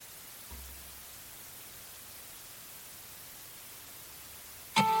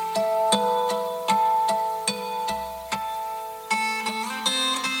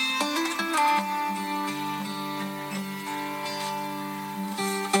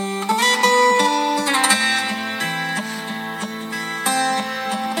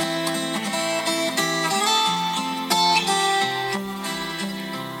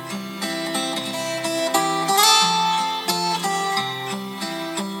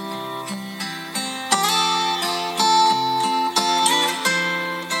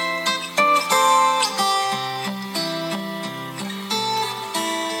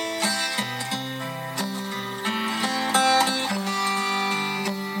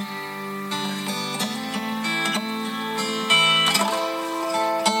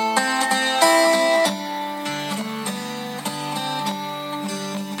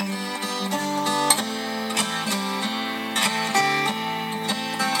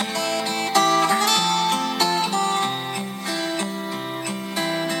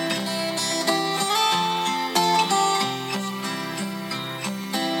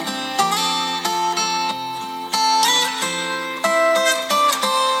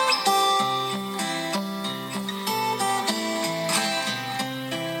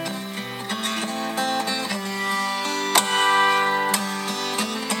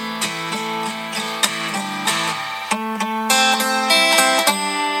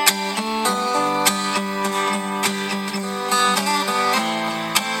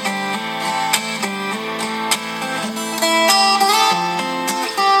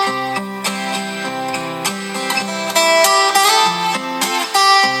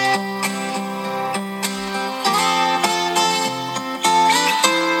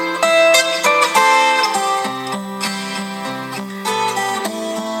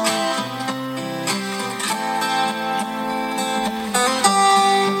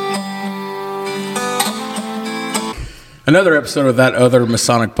Another episode of that other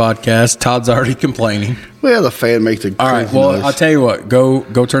Masonic podcast. Todd's already complaining. Well, the fan makes a all right. Well, noise. I'll tell you what.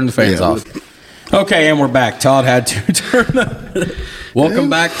 Go turn the fans off. Okay, and we're back. Todd had to turn the... Welcome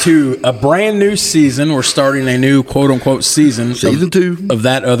back to a brand new season. We're starting a new quote-unquote season 2 of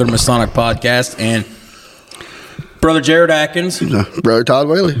that other Masonic podcast. And Brother Jared Atkins. Brother Todd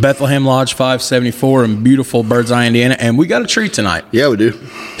Whaley. Bethlehem Lodge 574 in beautiful Birdseye, Indiana. And we got a treat tonight. Yeah, we do.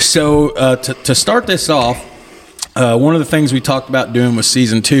 So to start this off, one of the things we talked about doing with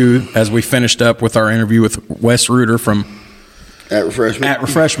season 2, as we finished up with our interview with Wes Reuter from At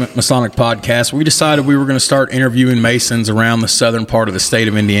Refreshment Masonic Podcast, we decided we were going to start interviewing Masons around the southern part of the state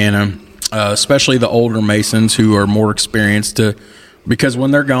of Indiana, especially the older Masons who are more experienced, because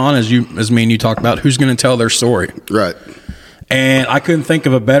when they're gone, as me and you talked about, who's going to tell their story? Right. And I couldn't think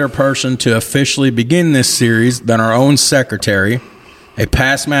of a better person to officially begin this series than our own secretary, a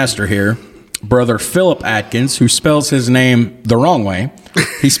past master here, Brother Phil Adkins, who spells his name the wrong way.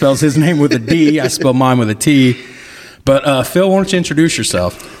 He spells his name with a D. I spell mine with a T. But, Phil, why don't you introduce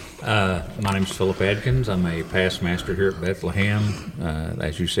yourself? My name is Philip Adkins. I'm a past master here at Bethlehem,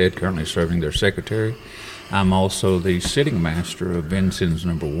 as you said, currently serving their secretary. I'm also the sitting master of Vincennes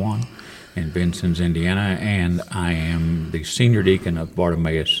No. 1 in Vincennes, Indiana, and I am the senior deacon of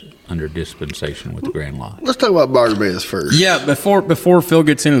Bartimaeus under dispensation with the Grand Lodge. Let's talk about Bartimaeus first. Yeah, before Phil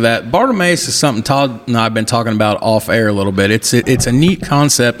gets into that, Bartimaeus is something Todd and I have been talking about off air a little bit. It's a neat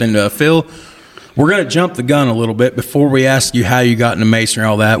concept, and Phil, we're going to jump the gun a little bit before we ask you how you got into Masonry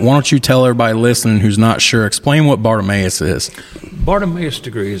and all that. Why don't you tell everybody listening who's not sure, explain what Bartimaeus is. Bartimaeus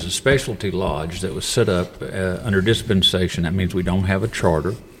degree is a specialty lodge that was set up under dispensation. That means we don't have a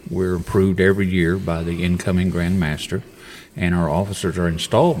charter. We're approved every year by the incoming Grand Master, and our officers are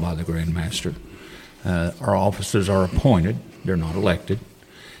installed by the Grand Master. Our officers are appointed. They're not elected.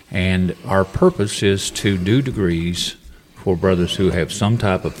 And our purpose is to do degrees for brothers who have some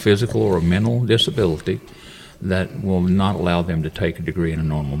type of physical or mental disability that will not allow them to take a degree in a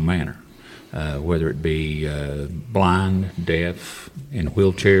normal manner, whether it be blind, deaf, in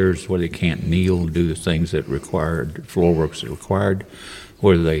wheelchairs, where they can't kneel, do the things that required, floor works that required,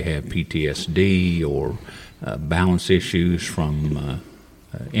 whether they have PTSD or balance issues from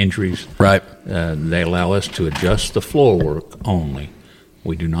injuries. Right. They allow us to adjust the floor work only.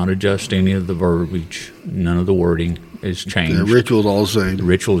 We do not adjust any of the verbiage. None of the wording is changed. The ritual's all the same. The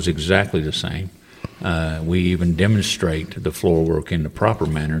ritual is exactly the same. We even demonstrate the floor work in the proper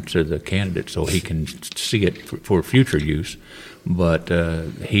manner to the candidate so he can see it for future use. But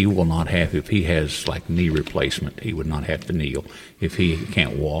he will not have, if he has like knee replacement, he would not have to kneel. If he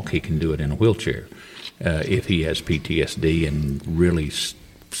can't walk, he can do it in a wheelchair. If he has PTSD and really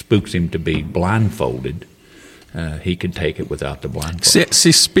spooks him to be blindfolded, he could take it without the blindfold.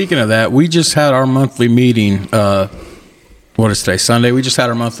 See, speaking of that, we just had our monthly meeting. What is today? Sunday. We just had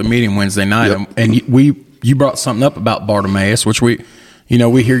our monthly meeting Wednesday night, Yep. and you brought something up about Bartimaeus, which we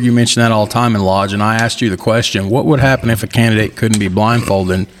hear you mention that all the time in Lodge. And I asked you the question: what would happen if a candidate couldn't be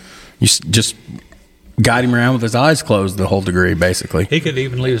blindfolded? And you just guide him around with his eyes closed the whole degree, basically. He could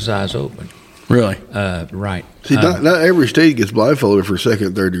even leave his eyes open. Really? Right. See, not every state gets blindfolded for second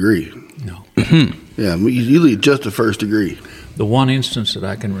and third degree. No. Yeah, usually just the first degree. The one instance that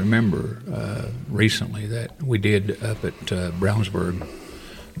I can remember recently that we did up at Brownsboro,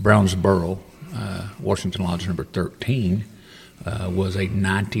 Washington Lodge number 13, was a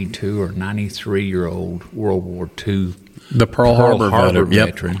 92 or 93-year-old World War II The Pearl Harbor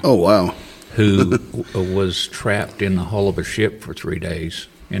veteran. Oh, wow. Who was trapped in the hull of a ship for 3 days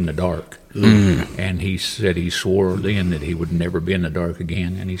in the dark. And he said he swore then that he would never be in the dark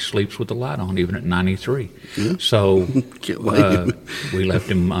again, and he sleeps with the light on even at 93. Yeah. So we left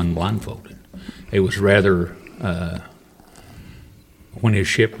him unblindfolded. It was rather, when his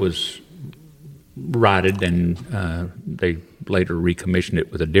ship was righted and they later recommissioned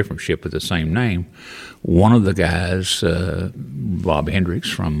it with a different ship with the same name, one of the guys, Bob Hendricks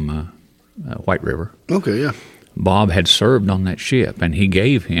from White River. Okay, yeah. Bob had served on that ship, and he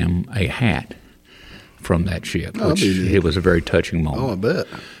gave him a hat from that ship, which it was a very touching moment. Oh, I bet.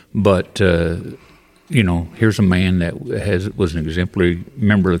 But, here's a man that was an exemplary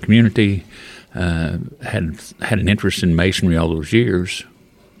member of the community, had an interest in masonry all those years,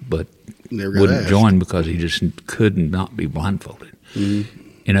 but wouldn't join because he just could not be blindfolded.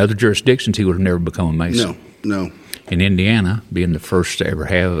 Mm-hmm. In other jurisdictions, he would have never become a mason. No. In Indiana, being the first to ever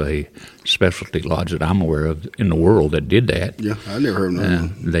have a specialty lodge that I'm aware of in the world that did that. Yeah, I never heard of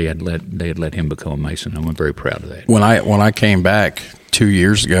that. They had let him become a mason. I'm very proud of that. When I came back 2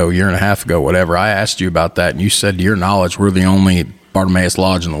 years ago, year and a half ago, whatever, I asked you about that, and you said, to your knowledge, we're the only Bartimaeus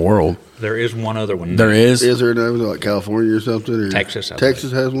Lodge in the world. There is one other one. There is? Is there another, like California or something? Or Texas.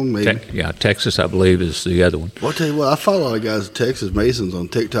 Texas has one, maybe? Texas, I believe, is the other one. Well, I'll tell you what, I follow a lot of guys, Texas Masons, on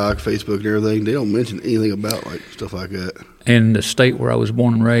TikTok, Facebook, and everything. They don't mention anything about like stuff like that. In the state where I was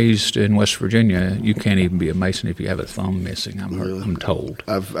born and raised in West Virginia, you can't even be a Mason if you have a thumb missing. I'm told.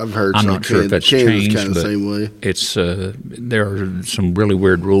 I've heard. I'm not sure if that's changed, kind of the same way. It's there are some really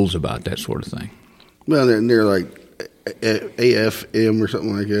weird rules about that sort of thing. Well, they're like AFM or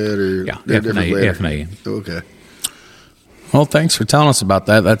something like that, or F and AM. Okay. Well, thanks for telling us about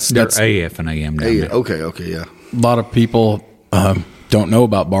that. That's AF and AM down there. Okay, yeah. A lot of people don't know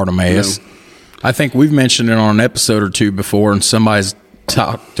about Bartimaeus. No. I think we've mentioned it on an episode or two before, and somebody's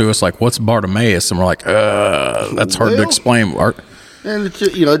talked to us like, "What's Bartimaeus?" And we're like, "That's hard to explain." And it's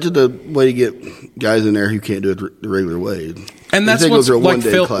just a way to get guys in there who can't do it the regular way. And that's what's like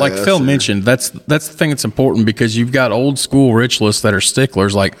Phil mentioned. That's the thing that's important, because you've got old school ritualists that are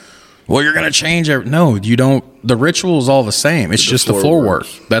sticklers. Like, well, you're going to change everything. No, you don't. The ritual is all the same. It's just the floor work.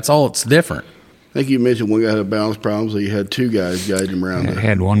 That's all. It's different. I think you mentioned one guy had a balance problem, so you had two guys guiding him around. I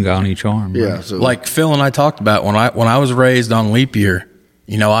had one guy on each arm. Yeah, right? so like Phil and I talked about when I was raised on leap year.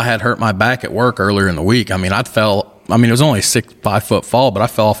 I had hurt my back at work earlier in the week. It was only a 5-foot fall, but I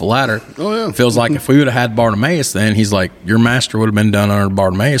fell off a ladder. Oh yeah. Feels like if we would have had Bartimaeus, then he's like, your master would have been done under the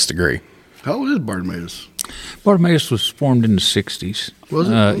Bartimaeus degree. How old is Bartimaeus? Bartimaeus was formed in the 60s. Was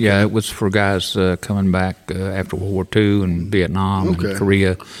it? Okay. Yeah, it was for guys coming back after World War II and Vietnam and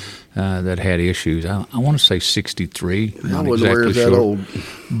Korea that had issues. I want to say 63. I wasn't aware of that old.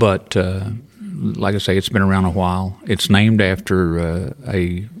 But like I say, it's been around a while. It's named after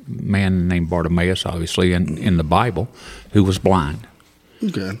a man named Bartimaeus, obviously, in the Bible, who was blind.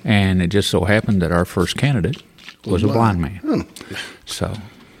 Okay. And it just so happened that our first candidate was a blind man. Oh. So.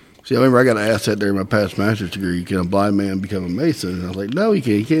 See, I remember I got asked that during my past master's degree, can a blind man become a Mason? And I was like, no, he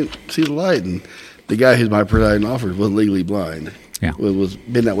can't. He can't see the light. And the guy who's my presiding officer was legally blind. Yeah. Well, it was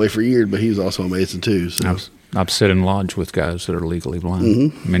been that way for years, but he was also a Mason too. So I've sat in lodge with guys that are legally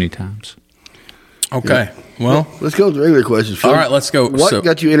blind many times. Okay. Well, let's go to the regular questions. Phil. All right, let's go. What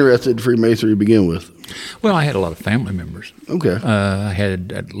got you interested in Freemasonry to begin with? Well, I had a lot of family members. Okay. I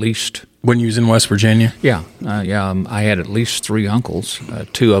had at least... When you was in West Virginia? Yeah. I had at least 3 uncles,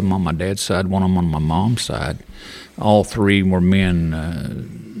 2 of them on my dad's side, 1 of them on my mom's side. All 3 were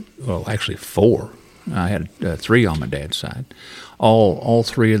men, actually 4. I had 3 on my dad's side. All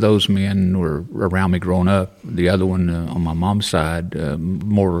 3 of those men were around me growing up. The other one on my mom's side,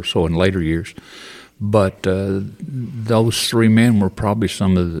 more so in later years. But those 3 men were probably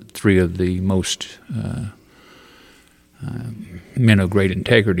some of the 3 of the most men of great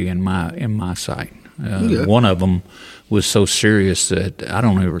integrity in my sight. One of them was so serious that I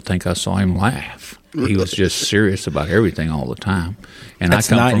don't ever think I saw him laugh. He was just serious about everything all the time. And that's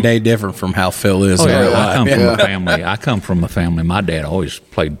night and day different from how Phil is. I come from a family. I come from a family. My dad always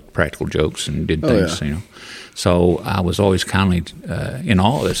played practical jokes and did things, So I was always kind of in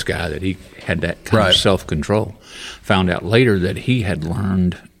awe of this guy, that he had that kind of self-control. Found out later that he had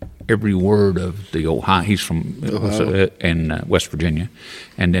learned every word of the Ohio. He's from in West Virginia,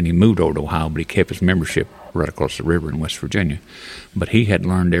 and then he moved over to Ohio, but he kept his membership right across the river in West Virginia. But he had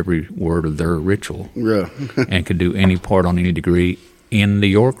learned every word of their ritual and could do any part on any degree in the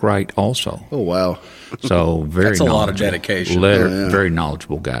York Rite also. Oh, wow. So that's a lot of dedication. Very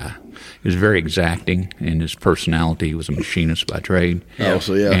knowledgeable guy. He was very exacting in his personality. He was a machinist by trade.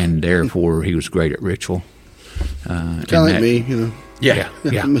 And therefore he was great at ritual. Kind of like me, Yeah.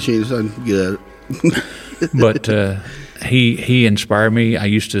 Machinist, I can get at it. But he inspired me. I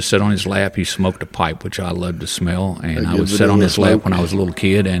used to sit on his lap. He smoked a pipe, which I loved to smell, and I would sit on his lap when I was a little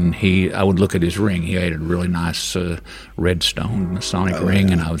kid, and I would look at his ring. He had a really nice red stone Masonic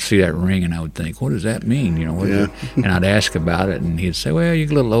ring, and I would see that ring, and I would think, what does that mean? And I'd ask about it, and he'd say, well, you're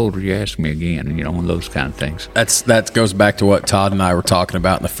a little older, you ask me again, and one of those kind of things. That goes back to what Todd and I were talking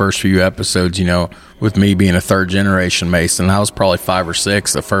about in the first few episodes, with me being a 3rd-generation Mason. I was probably 5 or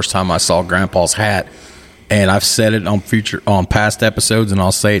 6 the first time I saw Grandpa's hat. And I've said it on past episodes, and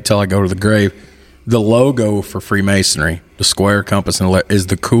I'll say it till I go to the grave. The logo for Freemasonry, the square, compass, and is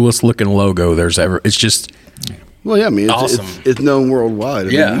the coolest looking logo there's ever. It's just awesome. It's known worldwide. I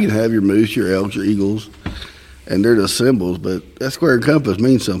mean, you can have your moose, your elks, your eagles, and they're just symbols. But that square and compass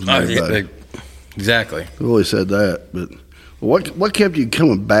means something to everybody. Exactly. I've always said that. But what kept you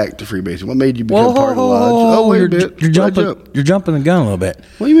coming back to Freemasonry? What made you become part of the lodge? Oh, wait a bit. You're jumping the gun a little bit.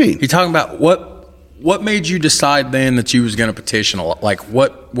 What do you mean? You're talking about what made you decide then that you was going to petition? Like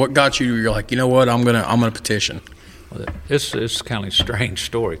what got you? You're like, you know what? I'm gonna petition. Well, this is kind of a strange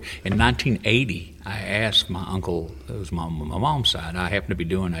story. In 1980, I asked my uncle, it was my mom's side, I happened to be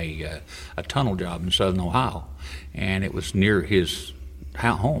doing a tunnel job in southern Ohio, and it was near his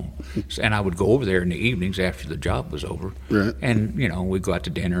home. And I would go over there in the evenings after the job was over, right. And we'd go out to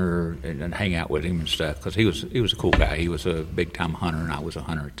dinner and hang out with him and stuff, because he was a cool guy. He was a big-time hunter, and I was a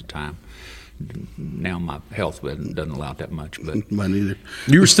hunter at the time. Now my health doesn't allow that much, but mine either.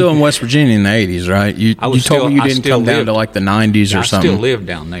 You were still in West Virginia in the 80s, right? You told me you didn't come down to like the 90s or something. I still lived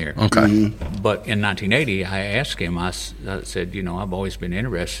down there. Okay. Mm-hmm. But in 1980, I asked him, I said, I've always been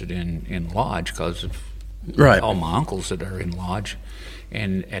interested in lodge because of all my uncles that are in lodge.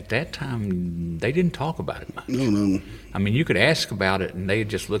 And at that time, they didn't talk about it much. No. I mean, you could ask about it, and they'd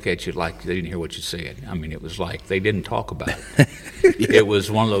just look at you like they didn't hear what you said. I mean, it was like they didn't talk about it. It was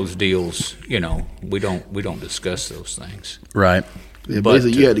one of those deals, we don't discuss those things. Right. Yeah, but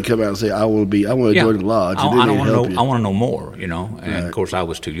basically, you had to come out and say, I want to join the lodge. I want to know more, And right. Of course, I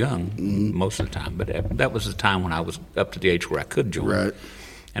was too young most of the time, but that was the time when I was up to the age where I could join. Right.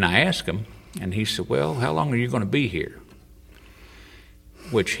 And I asked him, and he said, well, how long are you going to be here?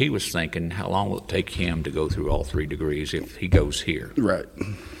 Which he was thinking, how long will it take him to go through all 3 degrees if he goes here? Right.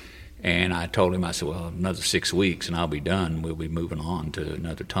 And I told him, I said, well, another 6 weeks and I'll be done. We'll be moving on to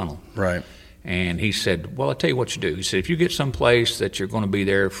another tunnel. Right. And he said, well, I'll tell you what you do. He said, if you get someplace that you're going to be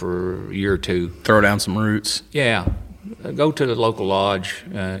there for a year or two. Throw down some roots. Yeah. Go to the local lodge,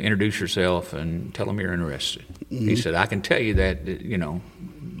 introduce yourself, and tell them you're interested. Mm-hmm. He said, I can tell you that,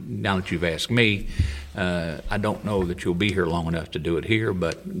 now that you've asked me, I don't know that you'll be here long enough to do it here,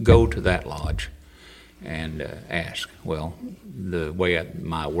 but go to that lodge and ask. Well, the way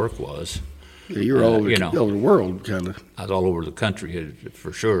my work was, you were all over the world, kind of. I was all over the country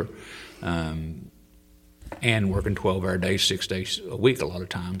for sure, and working 12-hour days, 6 days a week a lot of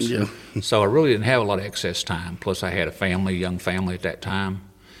times. Yeah. So I really didn't have a lot of excess time. Plus, I had a young family at that time.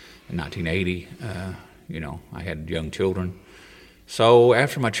 In 1980, I had young children. So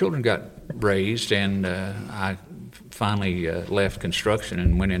after my children got raised and I finally left construction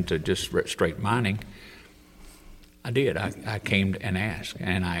and went into just straight mining, I did. I came and asked.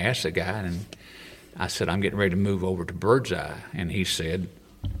 And I asked the guy, and I said, I'm getting ready to move over to Birdseye. And he said,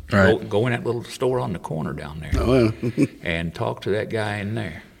 go in that little store on the corner down there and talk to that guy in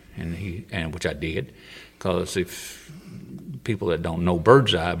there. And which I did, because if people that don't know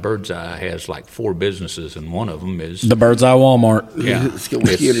Birdseye has like 4 businesses, and one of them is the Birdseye Walmart. Yeah,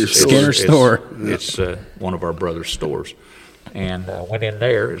 Skinner store. It's one of our brother's stores, and I went in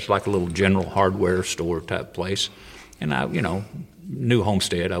there. It's like a little general hardware store type place, and I, new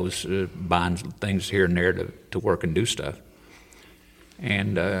homestead. I was buying things here and there to work and do stuff,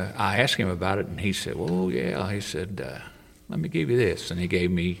 and I asked him about it, and he said, "Well, yeah." He said, "Let me give you this," and he gave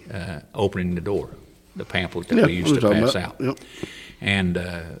me Opening the Door, the pamphlet that we used to pass out. Yep. And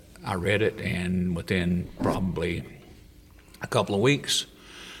I read it, and within probably a couple of weeks,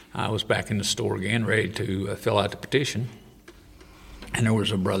 I was back in the store again, ready to fill out the petition. And there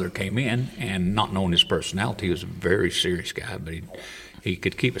was a brother came in, and not knowing his personality, he was a very serious guy, but he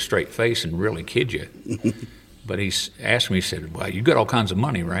could keep a straight face and really kid you. But he asked me, he said, well, you got all kinds of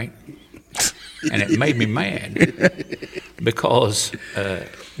money, right? And it made me mad because...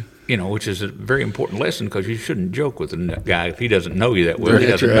 which is a very important lesson, because you shouldn't joke with a guy if he doesn't know you that well. He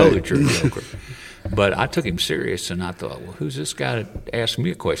doesn't know that you're a joker. But I took him serious, and I thought, well, who's this guy that asked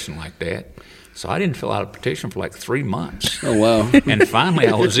me a question like that? So I didn't fill out a petition for like 3 months. Oh, wow. And finally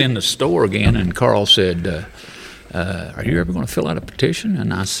I was in the store again, and Carl said, are you ever going to fill out a petition?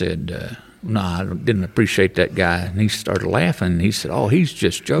 And I said, no, I didn't appreciate that guy. And he started laughing, and he said, oh, he's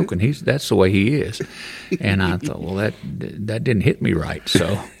just joking. That's the way he is. And I thought, well, that didn't hit me right.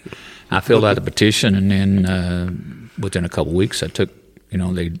 So I filled out the petition, and then within a couple of weeks, I took,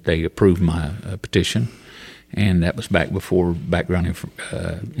 they approved my petition, and that was back before background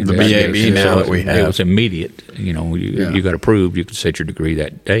the BAB now that we have. It was immediate. You got approved. You could set your degree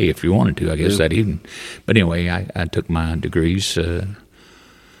that day if you wanted to, I guess, that evening. But anyway, I took my degrees,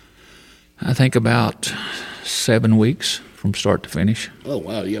 I think about 7 weeks from start to finish. Oh,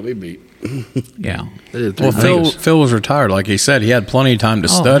 wow. Yeah, we beat. Yeah. Well, Phil was retired. Like he said, he had plenty of time to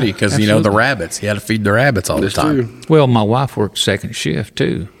study because, the rabbits. He had to feed the rabbits all the time. True. Well, my wife worked second shift,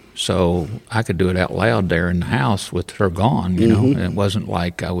 too. So I could do it out loud there in the house with her gone, And it wasn't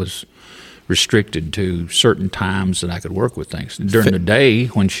like I was restricted to certain times that I could work with things. During the day,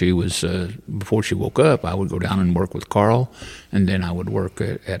 when she was, before she woke up, I would go down and work with Carl, and then I would work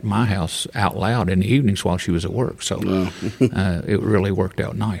at my house out loud in the evenings while she was at work. So it really worked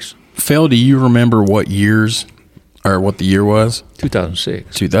out nice. Phil, do you remember what the year was?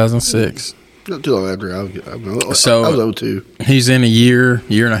 2006. 2006. Not too long after I was So I was 02. He's in a year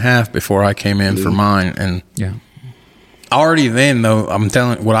and a half before I came in for mine. And Yeah. already then, though, I'm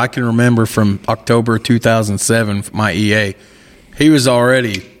telling what I can remember from October 2007, my EA, he was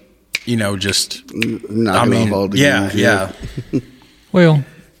already, just Knocking off all the games, yeah. Well,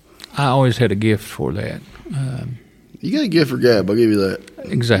 I always had a gift for that. You got a gift for gab. I'll give you that.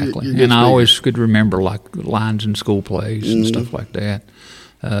 Exactly. You're And I always could remember like lines in school plays and stuff like that.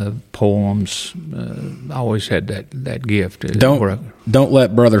 Poems. I always had that gift. Don't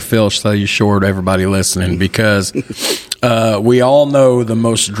let Brother Phil sell you short, everybody listening, because we all know the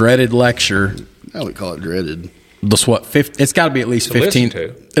most dreaded lecture. I would call it dreaded. It's got to be at least 15.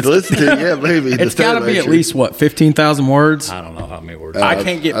 To listen to, yeah, maybe. It's got to be at least 15,000 words. I don't know how many words. I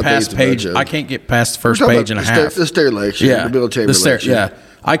can't get past page. I can't get past the first page and a half. The stair lecture, yeah, the Bill Chamber lecture. Yeah,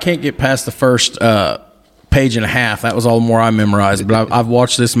 I can't get past the first page and a half. That was all the more I memorized. But I've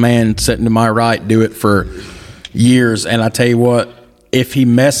watched this man sitting to my right do it for years, and I tell you what, if he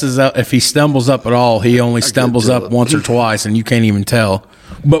messes up, if he stumbles up at all, he only stumbles up once or twice, and you can't even tell.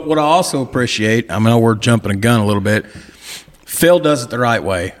 But what I also appreciate, I know we're jumping a gun a little bit, Phil does it the right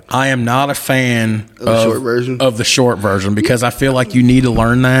way. I am not a fan of the short version because I feel like you need to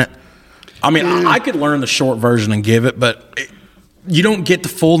learn that. I mean, I could learn the short version and give it, but you don't get the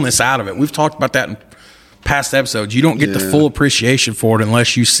fullness out of it. We've talked about that in past episodes. You don't get the full appreciation for it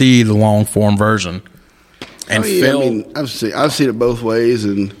unless you see the long form version. And Phil, I've seen it both ways,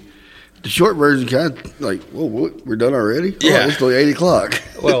 and the short version kind of like, whoa, what, we're done already? Yeah, it's only 8 o'clock.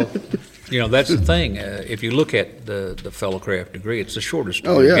 Well, that's the thing. If you look at the fellowcraft degree, it's the shortest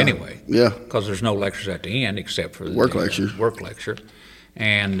degree anyway. Yeah, because there's no lectures at the end except for the work lecture.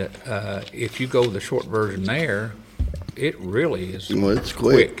 And if you go the short version there, it really is. Well, it's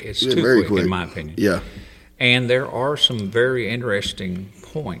quick. It's too very quick, in my opinion. Yeah. And there are some very interesting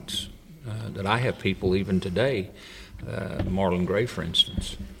points that I have people even today. Marlon Gray, for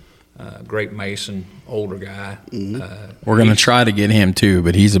instance. Great Mason, older guy. Mm-hmm. We're going to try to get him too,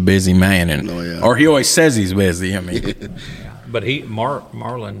 but he's a busy man, or he always says he's busy. I mean, but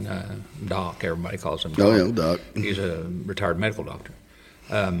Marlon Doc, everybody calls him Doc. Oh yeah, Doc. He's a retired medical doctor.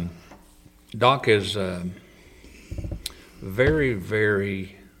 Doc is very,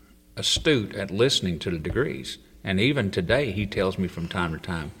 very astute at listening to the degrees. And even today, he tells me from time to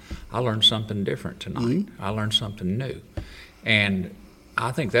time, I learned something different tonight. I learned something new. And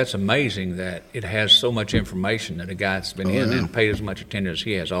I think that's amazing that it has so much information that a guy that's been in and paid as much attention as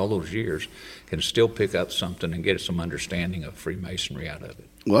he has all those years can still pick up something and get some understanding of Freemasonry out of it.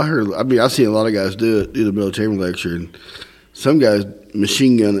 Well, I've seen a lot of guys do the Bill Chamber lecture, and some guys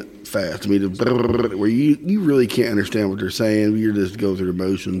machine gun it fast. I mean, where you really can't understand what they're saying. You're just going through the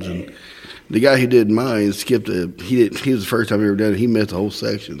motions. And the guy who did mine skipped he was the first time he ever done it. He missed the whole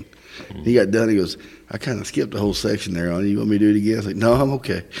section. He got done. He goes, I kind of skipped the whole section there. You want me to do it again? I was like, no, I'm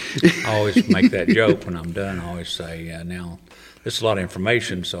okay. I always make that joke when I'm done. I always say, now, this is a lot of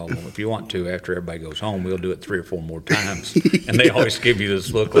information, so if you want to, after everybody goes home, we'll do it 3 or 4 more times. And they always give you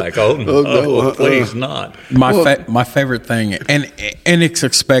this look like, no, please not. My favorite thing, and it's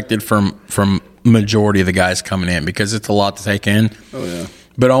expected from majority of the guys coming in because it's a lot to take in. Oh, yeah.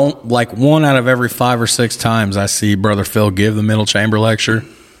 But like 1 out of every 5 or 6 times I see Brother Phil give the middle chamber lecture,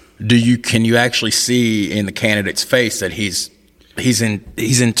 can you actually see in the candidate's face that he's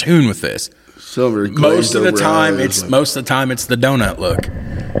in tune with this? Most of the time it's the donut look.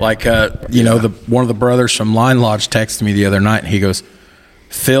 Like one of the brothers from Line Lodge texted me the other night and he goes,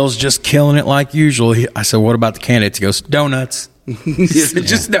 Phil's just killing it like usual. I said, what about the candidates? He goes, donuts.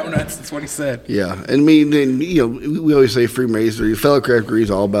 Just donuts. That's what he said. Yeah, and I mean, we always say Freemasonry, fellowcraft degree is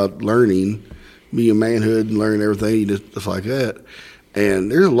all about learning, being manhood and learning everything, just like that.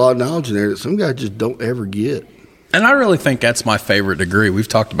 And there's a lot of knowledge in there that some guys just don't ever get. And I really think that's my favorite degree. We've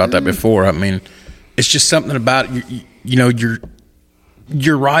talked about that before. I mean, it's just something about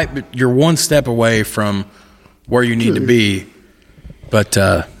you're right, but you're one step away from where you need to be. But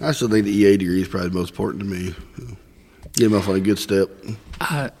I still think the EA degree is probably the most important to me. Get him off on a good step.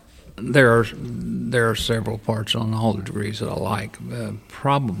 There are several parts on all the degrees that I like.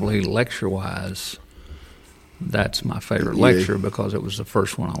 Probably lecture-wise, that's my favorite lecture because it was the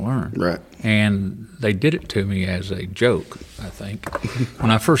first one I learned. Right. And they did it to me as a joke, I think. When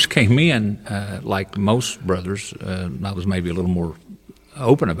I first came in, like most brothers, I was maybe a little more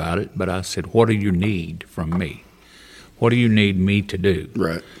open about it, but I said, what do you need from me? What do you need me to do?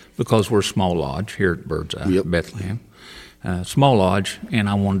 Right. Because we're a small lodge here at Birdseye, Bethlehem. Small lodge, and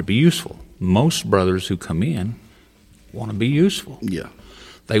I wanted to be useful. Most brothers who come in want to be useful. Yeah.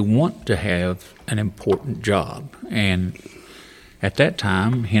 They want to have an important job. And At that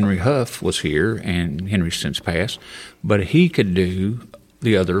time, Henry Huff was here, and Henry's since passed, but he could do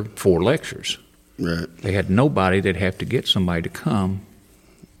the other 4 lectures. Right. They had nobody. They'd have to get somebody to come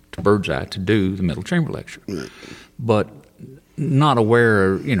to Birdseye to do the middle chamber lecture. Right. But not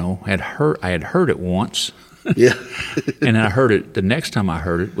aware, I had heard it once. Yeah. And I heard it, the next time I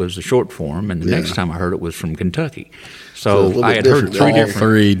heard it was the short form, and the next time I heard it was from Kentucky. So I had heard it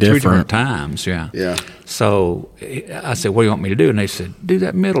three different times, Yeah. So I said, what do you want me to do? And they said, do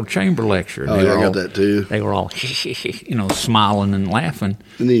that middle chamber lecture. And I got that too. They were all, smiling and laughing.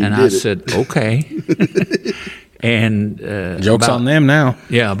 And I said, okay. And joke's on them now.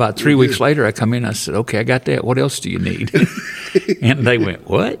 Yeah, about 3 weeks later, I come in. I said, "Okay, I got that. What else do you need?" And they went,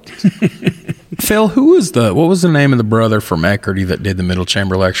 "What?" Phil, what was the name of the brother from Eckerty that did the middle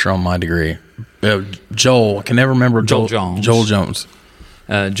chamber lecture on my degree? Joel. I can never remember. Joel Jones. Joel Jones.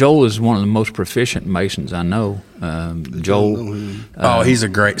 Joel is one of the most proficient Masons I know. Joel. He's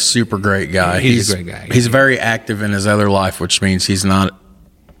a super great guy. He's a great guy. He's very active in his other life, which means he's not.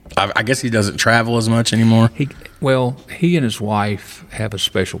 I guess he doesn't travel as much anymore. He and his wife have a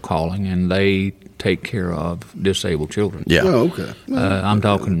special calling, and they take care of disabled children. Yeah. Oh, okay. I'm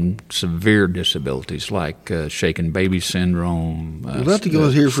talking severe disabilities like shaken baby syndrome. We'll have to go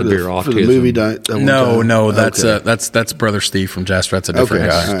here for the autism. movie night. No, that's Brother Steve from Jasper. That's a different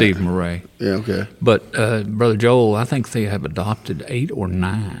guy. That's Steve Murray. Yeah, okay. But Brother Joel, I think they have adopted 8 or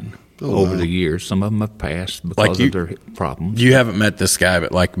 9 over the years. Some of them have passed because of their problems. You haven't met this guy,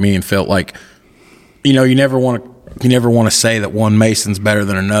 but like me and Phil, you never want to say that one Mason's better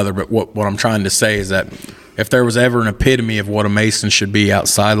than another. But what I'm trying to say is that if there was ever an epitome of what a Mason should be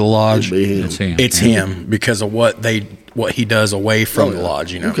outside the lodge, it's him because of what he does away from the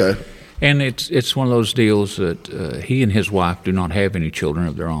lodge. Okay. And it's one of those deals that he and his wife do not have any children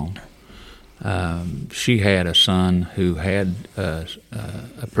of their own. She had a son who had a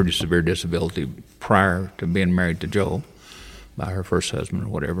pretty severe disability prior to being married to Joel by her first husband or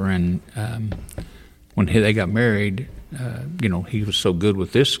whatever. And when they got married, he was so good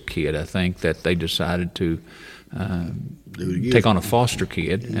with this kid, I think, that they decided to take on a foster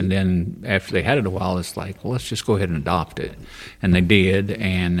kid. And then after they had it a while, it's like, well, let's just go ahead and adopt it. And they did,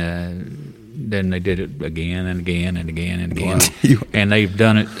 and then they did it again and again and again and again. Wow. And they've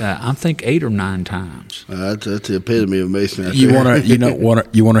done it, I think, 8 or 9 times. That's the epitome of Mason. Right you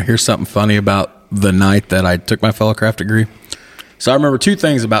want to hear something funny about the night that I took my fellowcraft degree? So I remember 2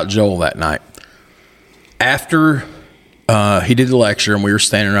 things about Joel that night. After he did the lecture and we were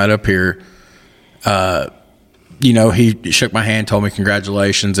standing right up here, he shook my hand, told me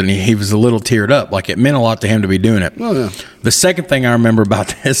congratulations, and he was a little teared up. Like, it meant a lot to him to be doing it. Oh, yeah. The second thing I remember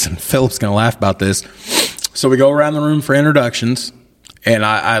about this, and Philip's going to laugh about this, so we go around the room for introductions, and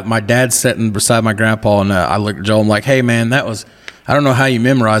my dad's sitting beside my grandpa, and I look at Joel, I'm like, hey, man, I don't know how you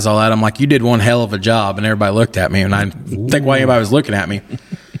memorize all that. I'm like, you did one hell of a job, and everybody looked at me, and I didn't think why anybody was looking at me.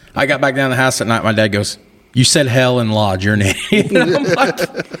 I got back down to the house at night, my dad goes, you said hell and lodge, you're an idiot.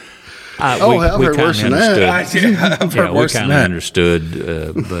 I'm like, we kind of understood. We kind of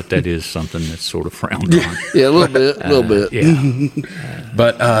understood, but that is something that's sort of frowned on. Yeah, a little bit. Yeah.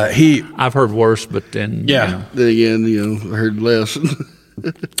 But I've heard worse, but then then again, I heard less.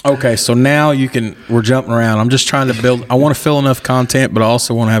 Okay, so now we're jumping around. I'm just trying to build. I want to fill enough content, but I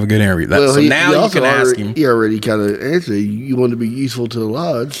also want to have a good interview. So now you can ask him. He already kind of answered. You want to be useful to the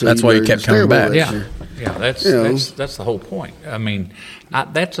lodge. So that's why you kept coming back. Yeah. That's the whole point. I mean,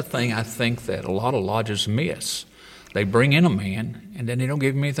 that's a thing I think that a lot of lodges miss. They bring in a man, and then they don't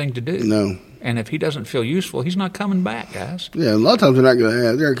give him anything to do. No. And if he doesn't feel useful, he's not coming back, guys. Yeah, a lot of times they're not going to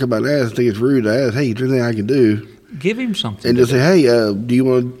ask. They're going to come out and ask. I think it's rude to ask, hey, is there anything I can do? Give him something. And just say, hey, do you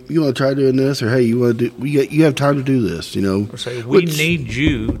want to try doing this? Or, hey, you have time to do this, Or say, we need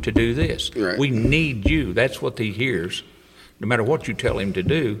you to do this. Right. We need you. That's what he hears. No matter what you tell him to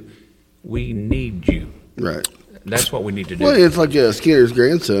do, we need you. Right. That's what we need to do. Well, it's like Skinner's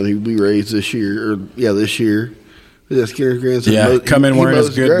grandson who we raised this year. Is that Skinner's grandson? Yeah, come in wearing his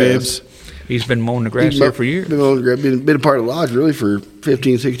good bibs. He's been mowing the grass here for years. Been a part of the lodge really for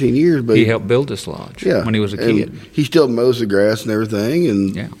 15, 16 years. But he helped build this lodge when he was a kid. He still mows the grass and everything.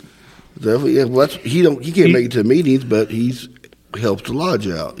 And he can't make it to meetings, but he's helps the lodge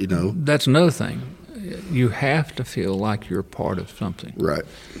out. That's another thing. You have to feel like you're part of something, right?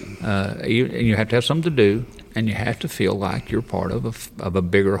 You have to have something to do, and you have to feel like you're part of a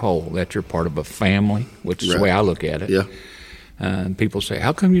bigger whole. That you're part of a family, which is the way I look at it. Yeah. People say,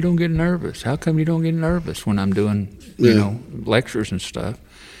 how come you don't get nervous? How come you don't get nervous when I'm doing, lectures and stuff?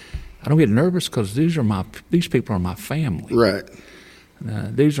 I don't get nervous because these people are my family. Right.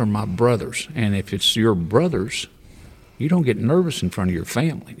 These are my brothers. And if it's your brothers, You don't get nervous in front of your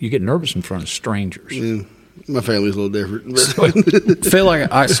family. You get nervous in front of strangers. Yeah. My family's a little different. Phil, I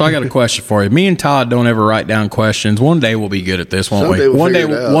got a question for you. Me and Todd don't ever write down questions. One day we'll be good at this, won't we? One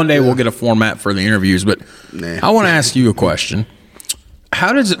day we'll get a format for the interviews. But I want to ask you a question.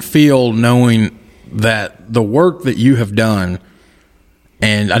 How does it feel knowing that the work that you have done,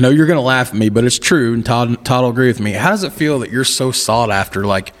 and I know you're going to laugh at me, but it's true, and Todd will agree with me. How does it feel that you're so sought after?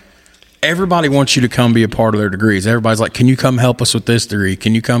 Like, everybody wants you to come be a part of their degrees. Everybody's like, can you come help us with this degree?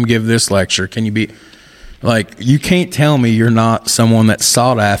 Can you come give this lecture? Can you be... Like, you can't tell me you're not someone that's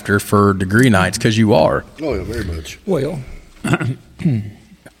sought after for degree nights, because you are. Oh, yeah, very much. Well, I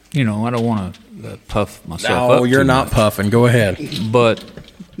don't want to puff myself up. No, you're not puffing. Go ahead. But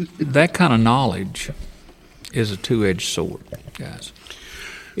that kind of knowledge is a two-edged sword, guys.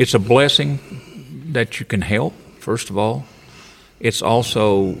 It's a blessing that you can help, first of all. It's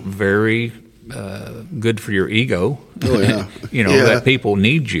also very good for your ego. Oh, yeah. That people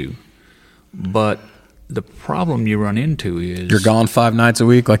need you. But the problem you run into is... You're gone 5 nights a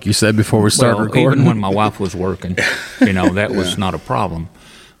week, like you said before we started recording? Even when my wife was working, that was not a problem.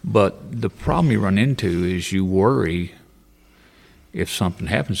 But the problem you run into is you worry, if something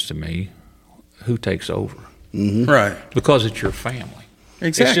happens to me, who takes over? Mm-hmm. Right. Because it's your family.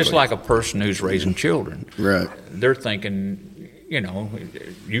 Exactly. It's just like a person who's raising children. Right. They're thinking,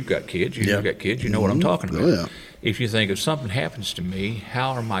 you've got kids, you've got kids, you know what I'm talking about. Oh, yeah. If you think if something happens to me,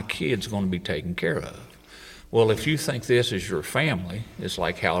 how are my kids going to be taken care of? Well, if you think this is your family, it's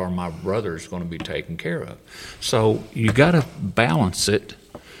like, how are my brothers going to be taken care of? So you got to balance it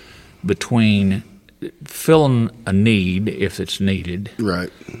between filling a need if it's needed.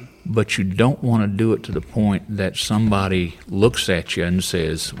 Right. But you don't want to do it to the point that somebody looks at you and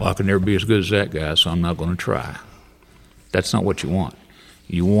says, well, I can never be as good as that guy, so I'm not going to try. That's not what you want.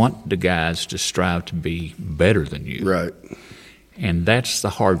 You want the guys to strive to be better than you. Right. And that's the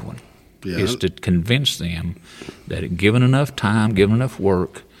hard one, is to convince them that given enough time, given enough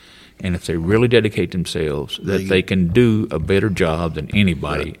work, and if they really dedicate themselves, that they can do a better job than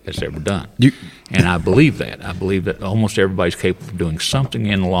anybody has ever done. And I believe that. I believe that almost everybody's capable of doing something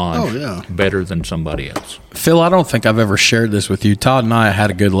in lodge better than somebody else. Phil, I don't think I've ever shared this with you. Todd and I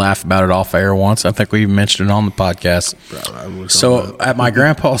had a good laugh about it off air once. I think we even mentioned it on the podcast. So at my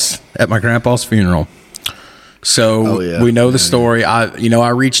grandpa's funeral. So we know the story. I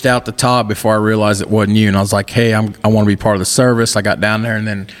reached out to Todd before I realized it wasn't you, and I was like, hey, I want to be part of the service. I got down there, and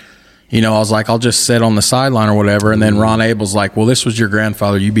then I was like, I'll just sit on the sideline or whatever. And then Ron Abel's like, well, this was your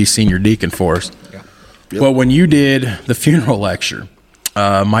grandfather. You be senior deacon for us. Yeah. Yep. Well, when you did the funeral lecture,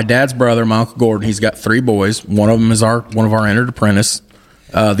 my dad's brother, my Uncle Gordon, he's got 3 boys. One of them is one of our entered apprentice.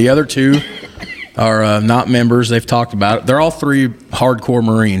 The other 2 are not members. They've talked about it. They're all 3 hardcore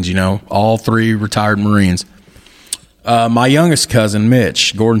Marines, all 3 retired Marines. My youngest cousin,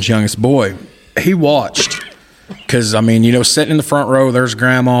 Mitch, Gordon's youngest boy, he watched. Because, sitting in the front row, there's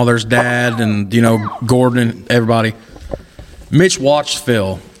Grandma, there's Dad, and, Gordon and everybody. Mitch watched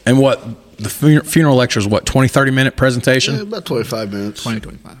Phil. And the funeral lecture is 20, 30-minute presentation? Yeah, about 25 minutes. 20,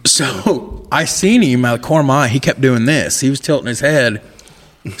 25. So I seen him out of the corner of my eye. He kept doing this. He was tilting his head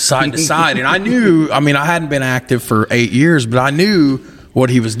side to side. And I knew, I hadn't been active for 8 years, but I knew what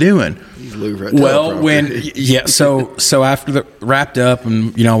he was doing. So after the wrapped up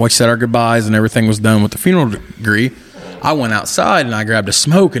and we said our goodbyes and everything was done with the funeral degree, I went outside and I grabbed a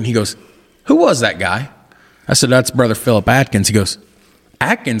smoke, and he goes, who was that guy? I said, that's Brother Phil Adkins. He goes,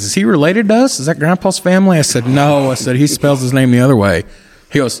 Atkins, is he related to us? Is that Grandpa's family? I said, no. I said, he spells his name the other way.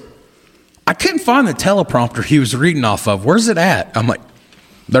 He goes, I couldn't find the teleprompter he was reading off of. Where's it at? I'm like,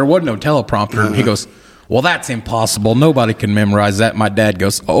 there wasn't no teleprompter. And he goes, well, that's impossible. Nobody can memorize that. My dad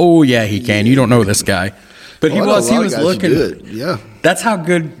goes, oh, yeah, he can. You don't know this guy. But he was looking. Yeah. That's how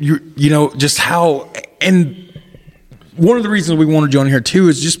good, just how. And one of the reasons we wanted you on here, too,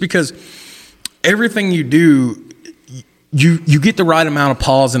 is just because everything you do, you get the right amount of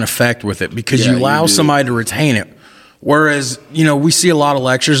pause and effect with it, because you allow somebody to retain it. Whereas, we see a lot of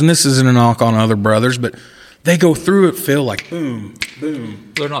lectures, and this isn't a knock on other brothers, but they go through it, Phil, like boom,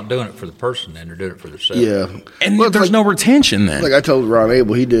 boom. They're not doing it for the person, then. They're doing it for themselves. Yeah. And there's no retention then. Like I told Ron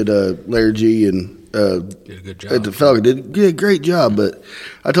Abel, he did Larry G and did a good job. At the Falcon. Did a great job, but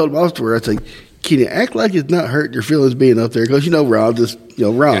I told him afterward, I said, can you act like it's not hurting your feelings being up there? Because, Ron,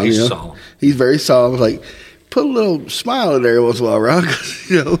 Ron, he's solemn. He's very solemn. Like, put a little smile in there once in a while, Ron.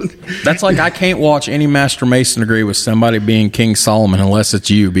 That's like, I can't watch any Master Mason degree with somebody being King Solomon unless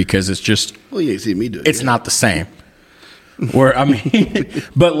it's you, because it's just. Well, you ain't seen me do it. It's not the same.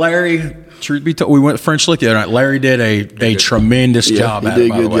 But Larry, truth be told, we went to French Lick the other night. Larry did a tremendous job at it. He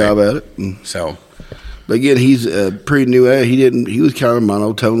did a good job at it. So, But again, he's pretty new at it. He was kind of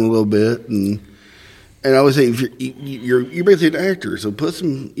monotone a little bit, and I always think you're basically an actor, so put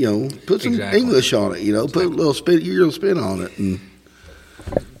some English on it. Put a little spin on it. And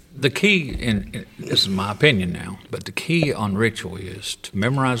the key, and this is my opinion now, but the key on ritual is to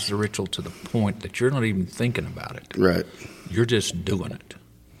memorize the ritual to the point that you're not even thinking about it. Right. You're just doing it.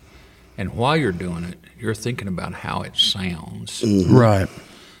 And while you're doing it, you're thinking about how it sounds. Mm-hmm. Right.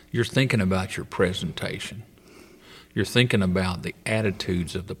 You're thinking about your presentation. You're thinking about the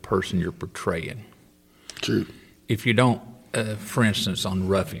attitudes of the person you're portraying. True. If you don't, for instance, on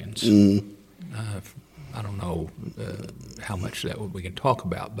Ruffians, I don't know how much that we can talk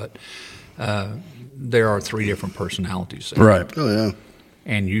about, but there are 3 different personalities there. Right. Oh, yeah.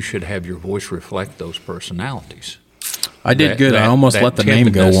 And you should have your voice reflect those personalities. I did good. I almost let the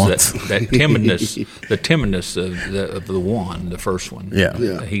name go once. That timidness, the timidness of the one, the first one.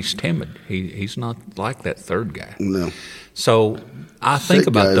 Yeah. He's timid. He's not like that third guy. No. So I think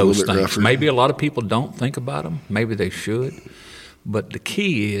about those things. Rougher. Maybe a lot of people don't think about them. Maybe they should. But the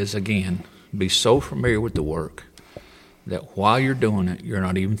key is, again, be so familiar with the work that while you're doing it, you're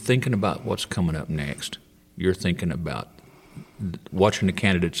not even thinking about what's coming up next. You're thinking about watching the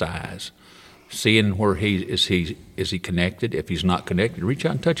candidate's eyes, seeing where is he connected. If he's not connected, reach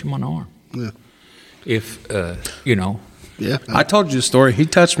out and touch him on the arm. Yeah. If Yeah. I told you the story. He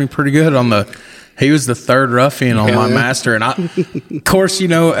touched me pretty good on he was the third ruffian on my master, and of course,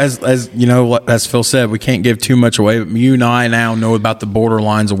 as Phil said, we can't give too much away. But you and I now know about the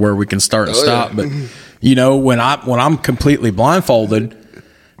borderlines of where we can start and stop. Yeah. But when I'm completely blindfolded,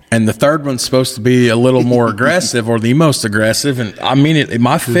 and the third one's supposed to be a little more aggressive or the most aggressive, and I mean it,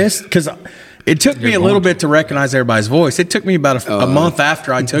 my fist, because it took me a little bit to recognize everybody's voice. It took me about a month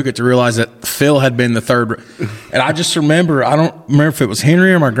after I took it to realize that Phil had been the third. And I just remember, I don't remember if it was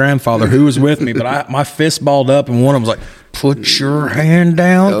Henry or my grandfather who was with me, but my fist balled up, and one of them was like, "Put your hand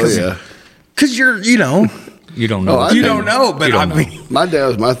down." Because you're, you don't know. You don't know, but I mean. My dad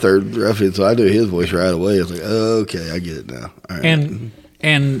was my third ruffian, so I knew his voice right away. I was like, okay, I get it now. All right.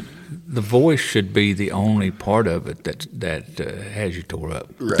 And the voice should be the only part of it that has you tore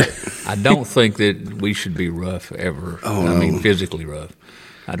up. Right. I don't think that we should be rough ever. I mean, physically rough.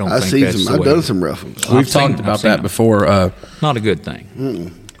 I don't think that's the way. I've done some rough ones. We've talked about that before. Not a good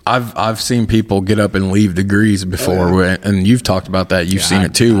thing. I've seen people get up and leave degrees before, and you've talked about that. You've seen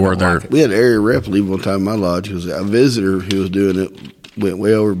it too, where they're. We had an area rep leave one time in my lodge because a visitor who was doing it went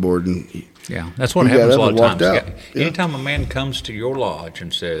way overboard, and that's what happens a lot of times. Yeah. Anytime a man comes to your lodge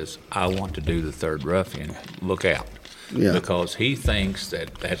and says, "I want to do the third ruffian," look out. Yeah. Because he thinks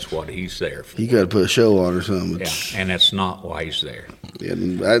that's what he's there for. He got to put a show on or something. Yeah, and that's not why he's there. Yeah,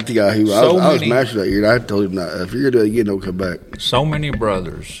 and that's the guy who I was master that year. And I told him, if you're going to do it again, don't come back. So many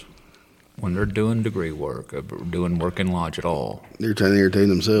brothers, when they're doing degree work, or doing work in lodge at all, they're trying to entertain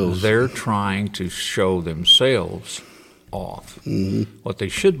themselves. They're trying to show themselves off. Mm-hmm. What they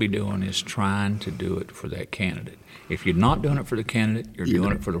should be doing is trying to do it for that candidate. If you're not doing it for the candidate, you're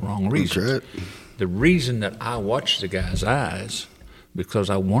doing it for the wrong reason. That's right. The reason that I watch the guy's eyes, because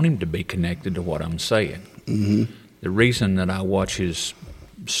I want him to be connected to what I'm saying. Mm-hmm. The reason that I watch his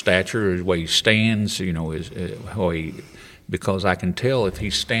stature, the way he stands, because I can tell if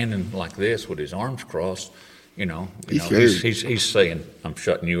he's standing like this with his arms crossed, he's saying, "I'm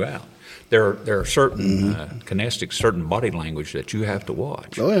shutting you out." There are certain kinestics, certain body language that you have to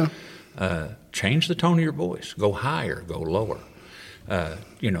watch. Oh yeah. Change the tone of your voice. Go higher. Go lower.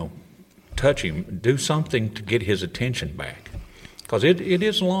 Touch him. Do something to get his attention back, because it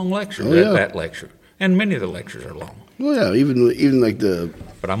is a long lecture. That lecture, and many of the lectures are long. Well, yeah, even like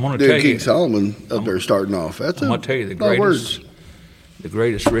But I'm going to tell King you, Solomon up there starting off. I'm going to tell you the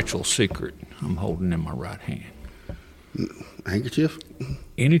greatest ritual secret I'm holding in my right hand. Handkerchief.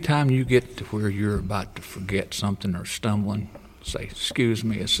 Anytime you get to where you're about to forget something or stumbling, say, "Excuse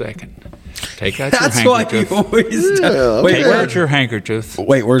me a second." Take out your handkerchief. That's what you always do. Take out your handkerchief.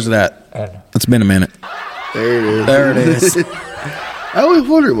 Wait, where's that? It's been a minute. There it is. There it is. I always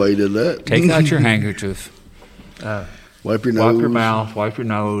wondered why you did that. Take out your handkerchief. Wipe your nose. Wipe your mouth, wipe your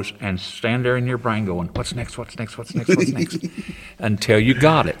nose, and stand there in your brain going, "What's next, what's next, what's next, what's next?" Until you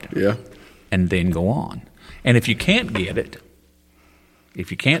got it. Yeah. And then go on. And if you can't get it,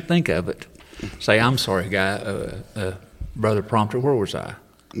 if you can't think of it, say, "I'm sorry, guy, Brother Prompter, where was I?"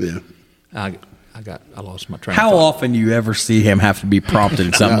 Yeah. I lost my train of How thought. often you ever see him have to be prompted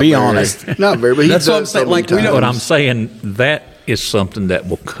in something? Be honest. Not very, but that's what I'm saying. Like, we know But I'm saying that is something that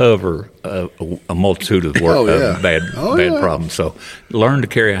will cover a multitude of bad problems. So learn to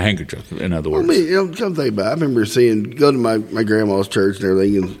carry a handkerchief, in other words. I mean, come think about it. I remember go to my grandma's church and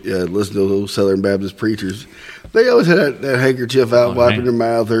everything and listen to those Southern Baptist preachers. They always had that handkerchief out, wiping their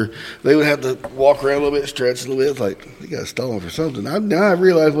mouth, or they would have to walk around a little bit, stretch a little bit. It's like, they got stolen for something. Now I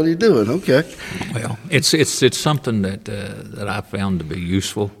realize what he's doing. Okay. Well, it's something that I found to be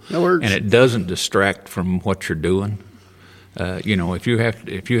useful. That works. And it doesn't distract from what you're doing. If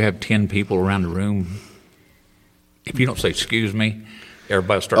you have 10 people around the room, if you don't say excuse me,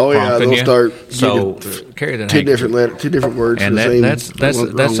 everybody will start prompting you. Start so carry that two different words. And for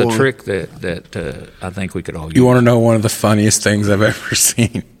the that's a trick that I think we could all use. You want to know one of the funniest things I've ever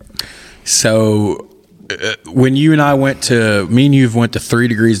seen? So when you and I went to 3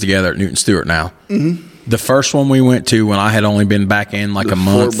 Degrees together at Newton Stewart now. Mm-hmm. The first one we went to when I had only been back in like a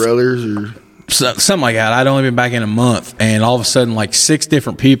month. Four Brothers or something like that. I'd only been back in a month, and all of a sudden, like 6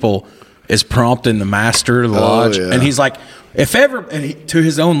 different people is prompting the master of the lodge, and he's like, to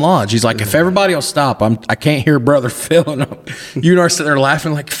his own lodge, he's like, if everybody will stop, I can't hear Brother Phil. And you and I are sitting there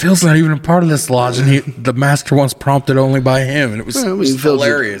laughing like, Phil's not even a part of this lodge, and the master wants prompted only by him, and it was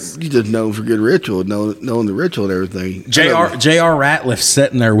hilarious. You just know for good ritual, knowing the ritual and everything. J.R. Ratliff's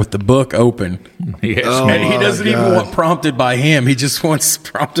sitting there with the book open, and he doesn't even want prompted by him. He just wants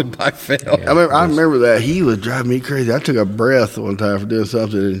prompted by Phil. Yeah, I remember that. He was driving me crazy. I took a breath one time for doing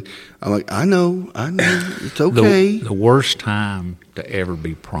something, and I'm like, I know, it's okay. The worst time to ever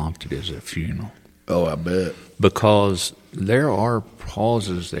be prompted is at a funeral. Oh, I bet. Because there are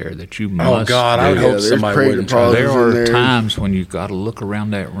pauses there that you must. Oh God, I would hope somebody wouldn't try. There are times when you've got to look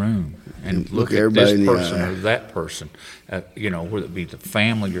around that room and look at this person or that person. Whether it be the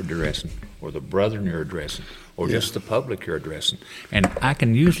family you're addressing, or the brethren you're addressing, or just the public you're addressing. And I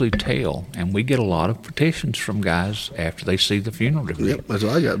can usually tell, and we get a lot of petitions from guys after they see the funeral degree. Yep, that's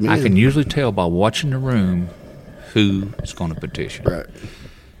what I got. I can usually tell by watching the room who is going to petition. Right.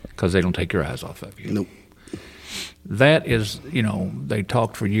 Because they don't take your eyes off of you. Nope. That is, they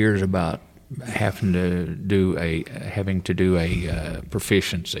talked for years about having to do a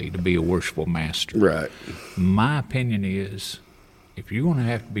proficiency to be a worshipful master. Right. My opinion is, if you're going to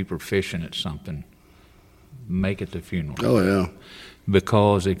have to be proficient at something, make it the funeral. Oh, yeah.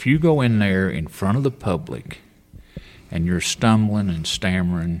 Because if you go in there in front of the public and you're stumbling and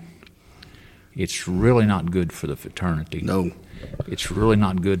stammering, it's really not good for the fraternity. No. It's really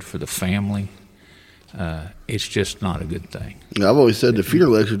not good for the family. It's just not a good thing. I've always said the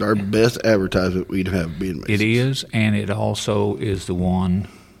funeral lectures are our best advertisement we'd have being Masons. It is, and it also is the one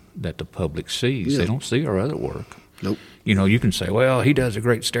that the public sees. Yeah. They don't see our other work. Nope. You can say, well, he does a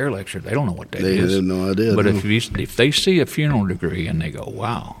great stair lecture. They don't know what that is. They have no idea. But if they see a funeral degree and they go,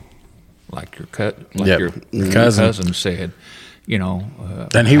 wow, like your cousin said,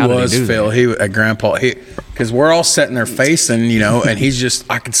 and he was Phil. That? He at Grandpa. Because we're all sitting there facing, and he's just.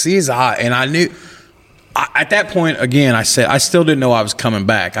 I could see his eye, and I knew. At that point, again, I said I still didn't know I was coming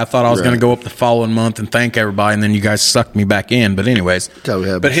back. I thought I was going to go up the following month and thank everybody, and then you guys sucked me back in. But anyways,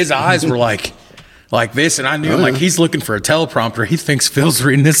 but his eyes were like this, and I knew like he's looking for a teleprompter. He thinks Phil's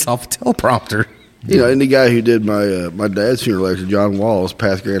reading this off a teleprompter. And the guy who did my dad's funeral lecture, John Walls,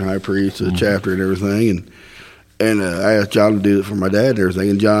 past Grand High Priest of the chapter and everything, and I asked John to do it for my dad and everything.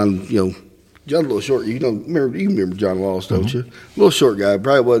 And John, John's a little short. You remember John Walls, don't you? A little short guy,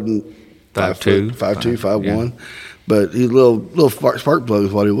 probably wasn't 5'2", 5'1", but he's a little spark plug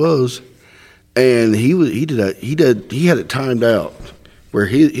is what he was. And he had it timed out where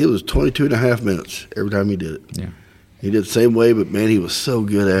he was 22 and a half minutes every time he did it. Yeah. He did the same way, but man, he was so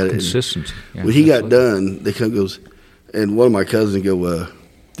good at it. Consistency. Yeah, when he got done, they goes, and one of my cousins go,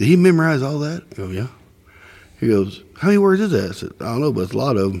 did he memorize all that? I go, yeah. He goes, how many words is that? I said, I don't know, but it's a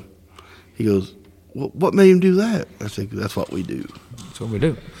lot of them. He goes, well, what made him do that? I said, that's what we do. That's what we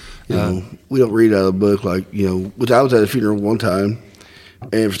do. We don't read out of the book which I was at a funeral one time,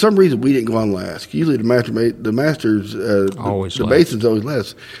 and for some reason we didn't go on last. Usually the masters, always the Masons always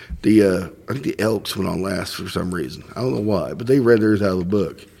last. I think the Elks went on last for some reason. I don't know why, but they read theirs out of the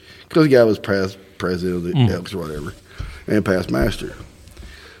book because the guy was past president of the Elks or whatever, and past master.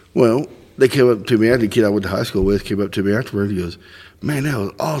 Well, they came up to me after the kid I went to high school with came up to me afterwards. He goes, "Man, that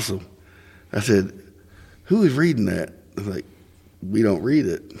was awesome." I said, "Who is reading that?" I was like, "We don't read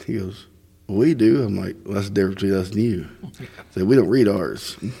it." He goes, "Well, we do." I'm like, "Well, that's the difference between us and you." I said, "We don't read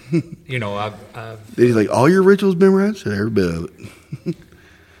ours." I've Then he's like, "All your rituals memorized?" I said, "Every bit of it."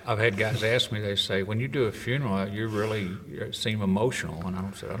 I've had guys ask me, they say, when you do a funeral, you seem emotional. And I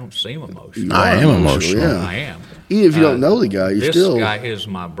don't seem emotional. I am emotional. Yeah. I am. Even if you don't know the guy, this guy is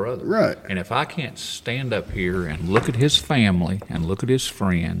my brother. Right. And if I can't stand up here and look at his family and look at his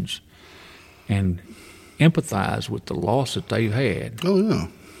friends and empathize with the loss that they've had,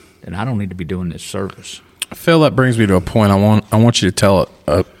 then I don't need to be doing this service. Phil, that brings me to a point. I want you to tell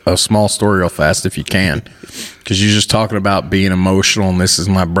a small story real fast if you can, because you're just talking about being emotional, and this is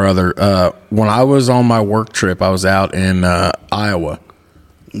my brother. When I was on my work trip, I was out in Iowa.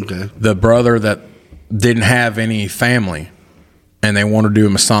 Okay. The brother that didn't have any family, and they wanted to do a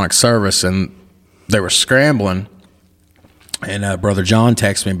Masonic service, and they were scrambling. And Brother John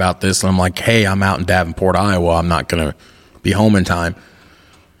texted me about this, and I'm like, hey, I'm out in Davenport, Iowa. I'm not going to be home in time.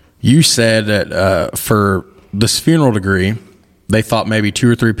 You said that for this funeral degree, they thought maybe 2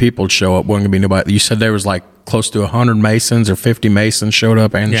 or 3 people would show up. Wasn't going to be nobody. You said there was like close to 100 Masons or 50 Masons showed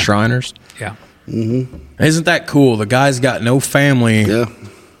up and Shriners. Yeah. Mm-hmm. Isn't that cool? The guy's got no family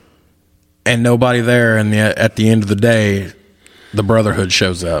and nobody there, and yet at the end of the day, the brotherhood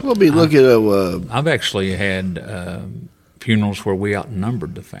shows up. We'll be looking at... I've actually had funerals where we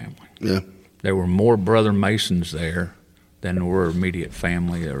outnumbered the family. Yeah. There were more brother Masons there than there were immediate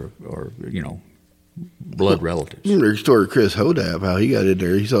family or blood relatives. Remember the story of Chris Hodap, how he got in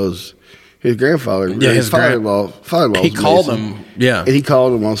there. He saw his grandfather, his father-in-law. He called him, and he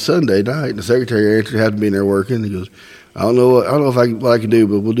called him on Sunday night. And the secretary answered, had to be in there working. He goes, I don't know what I can do,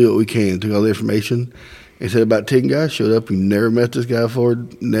 but we'll do what we can. Took all the information. He said about 10 guys showed up. He never met this guy before,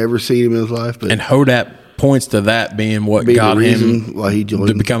 never seen him in his life. But and Hodap points to that being what got him why he joined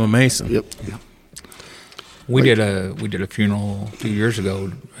to become a Mason. Yep. Yeah. We did a funeral a few years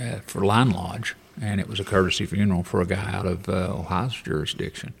ago for Line Lodge, and it was a courtesy funeral for a guy out of Ohio's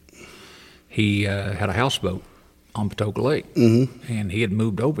jurisdiction. He had a houseboat on Patoka Lake, and he had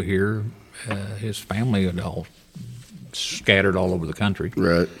moved over here. His family had all scattered all over the country,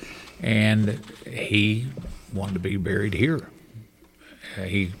 right? And he wanted to be buried here.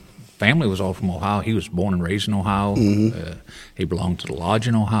 Family was all from Ohio. He was born and raised in Ohio. He belonged to the lodge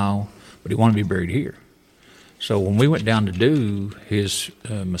in Ohio, but he wanted to be buried here. So when we went down to do his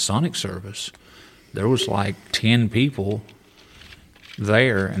Masonic service, there was like 10 people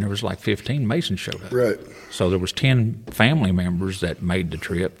there, and there was like 15 Masons showed up. Right. So there was 10 family members that made the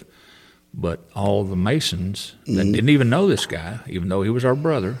trip, but all the Masons that didn't even know this guy, even though he was our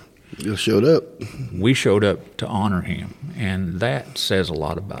brother, just showed up. We showed up to honor him, and that says a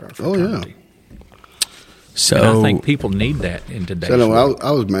lot about our fraternity. So and I think people need that in today's world. I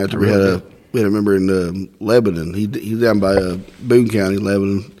was mad that we had a member in Lebanon. He's down by Boone County,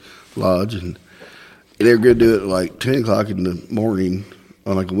 Lebanon Lodge, and they were going to do it at like 10 o'clock in the morning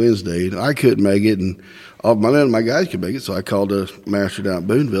on like a Wednesday. And I couldn't make it, and none of my guys could make it, so I called the master down at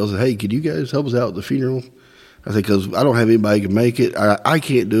Booneville and said, hey, could you guys help us out at the funeral? I said, because I don't have anybody who can make it. I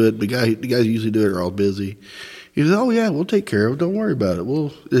can't do it. The guys usually do it are all busy. He said, oh, yeah, we'll take care of it. Don't worry about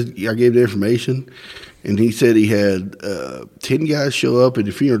it. I gave the information. And he said he had 10 guys show up, and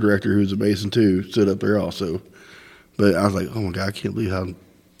the funeral director, who's a Mason too, stood up there also. But I was like, oh, my God, I can't believe how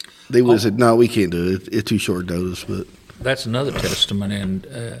they would have said, no, we can't do it. It's too short notice. But that's another testament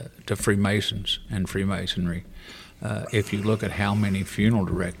to Freemasons and Freemasonry. If you look at how many funeral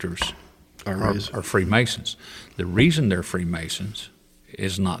directors are Freemasons, the reason they're Freemasons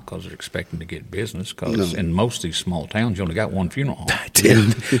is not because they're expecting to get business, because in most of these small towns, you only got one funeral home.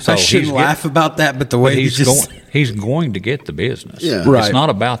 So I shouldn't laugh about that, but the way he's going to get the business. Yeah. Right. It's not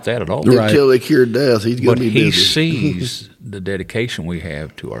about that at all. Until they cure death, he's going to be busy. But he sees the dedication we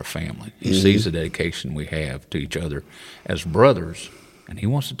have to our family. He sees the dedication we have to each other as brothers, and he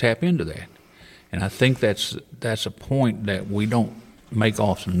wants to tap into that. And I think that's a point that we don't make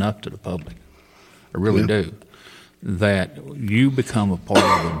often enough to the public. I really do. That you become a part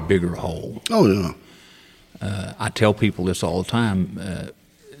of a bigger whole. Oh, yeah. I tell people this all the time.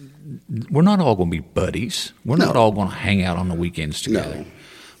 We're not all going to be buddies. We're not all going to hang out on the weekends together. No.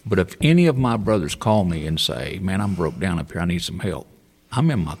 But if any of my brothers call me and say, man, I'm broke down up here, I need some help, I'm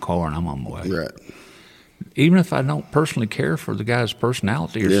in my car and I'm on my way. Right. Even if I don't personally care for the guy's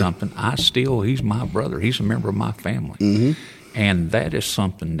personality or something, he's my brother. He's a member of my family. And that is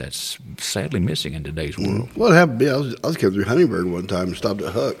something that's sadly missing in today's world. What happened? I was coming through Huntingburg one time and stopped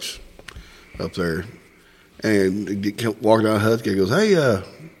at Huck's up there, and walking down Huck's, guy goes, "Hey,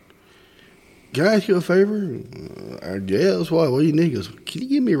 can I ask you a favor?" Yeah, that's why. What do you need? He goes, "Can you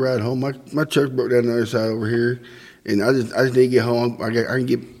give me a ride home? My truck broke down the other side over here, and I just need to get home. I can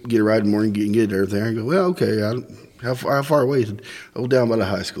get a ride in the morning, get everything." I go, "Well, okay. How far away?" He said, "Oh, down by the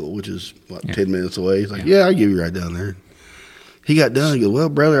high school, which is 10 minutes away." He's like, "Yeah, I'll give you a ride down there." he got done. He goes, well,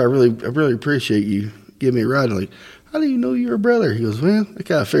 brother, I really appreciate you giving me a ride. I'm like, how do you know you're a brother? He goes, well, I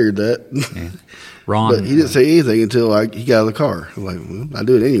kind of figured that. Yeah. Ron, but he didn't say anything until he got out of the car. I'm like, well, I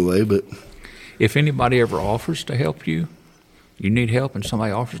do it anyway. But if anybody ever offers to help you, you need help, and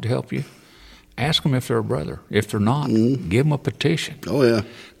somebody offers to help you, ask them if they're a brother. If they're not, give them a petition. Oh, yeah.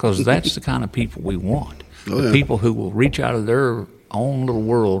 Because that's the kind of people we want. Oh, the people who will reach out of their own little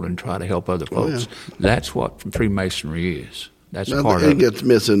world and try to help other folks. That's what Freemasonry is. That's part of it. It gets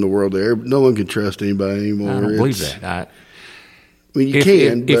missing in the world there. No one can trust anybody anymore. I don't believe that. I mean, you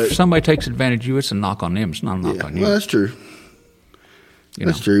can, but if somebody takes advantage of you, it's a knock on them. It's not a knock on you. Well, that's true.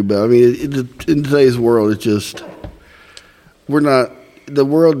 That's true. But, I mean, in today's world, it's just, the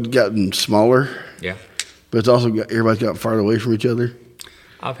world gotten smaller. Yeah. But it's also everybody's gotten farther away from each other.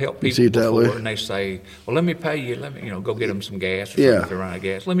 I've helped people before, and they say, well, let me pay you. Let me, go get them some gas or something if they're running out of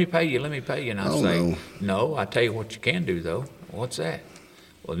gas. Let me pay you. And I say, no, I tell you what you can do, though. What's that?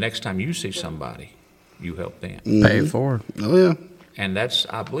 Well, next time you see somebody, you help them. Pay it forward. Oh, yeah. And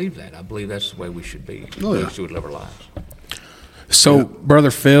I believe that. I believe that's the way we should be. Oh, yeah. We should live our lives. So,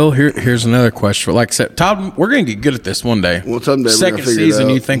 Brother Phil, here's another question. Like I said, Todd, we're going to get good at this one day. Well, someday Second we're figure season,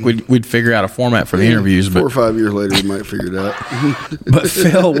 it out. you think we'd figure out a format for the interviews. 4 or 5 years later, we might figure it out. But,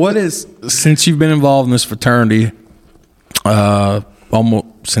 Phil, since you've been involved in this fraternity almost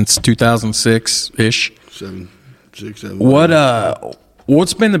since 2006-ish, 7, 6, 7.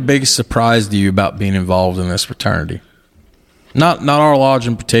 What's been the biggest surprise to you about being involved in this fraternity? Not our lodge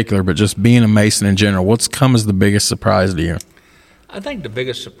in particular, but just being a Mason in general. What's come as the biggest surprise to you? I think the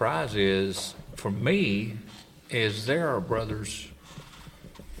biggest surprise for me, there are brothers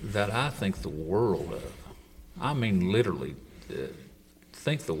that I think the world of. I mean, literally,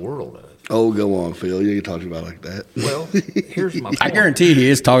 think the world of. Oh, go on, Phil. You ain't talking about it like that. Well, here's my point. I guarantee he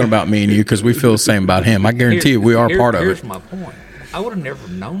is talking about me and you because we feel the same about him. I guarantee we are part of it. Here's my point. I would have never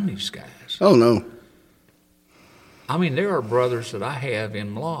known these guys. Oh, no. I mean, there are brothers that I have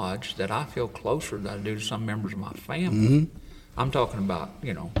in lodge that I feel closer than I do to some members of my family. Mm-hmm. I'm talking about,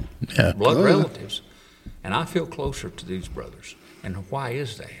 blood relatives. And I feel closer to these brothers. And why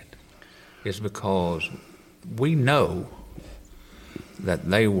is that? It's because we know that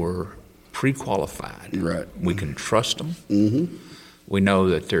they were pre-qualified. Right. We can trust them. Mm-hmm. We know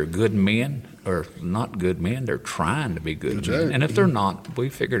that they're good men, or not good men. They're trying to be good men. Right. And if they're not, we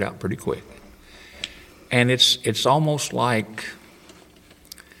figure it out pretty quick. And it's almost like,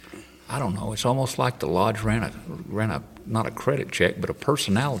 I don't know, it's almost like the lodge ran a not a credit check, but a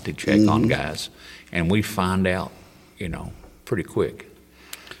personality check on guys, and we find out, pretty quick.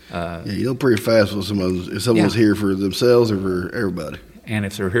 You know pretty fast if someone's here for themselves or for everybody. And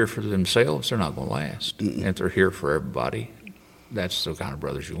if they're here for themselves, they're not going to last. If they're here for everybody, that's the kind of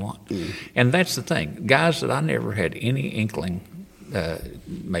brothers you want. And that's the thing. Guys that I never had any inkling,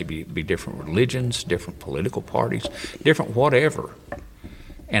 maybe be different religions, different political parties, different whatever.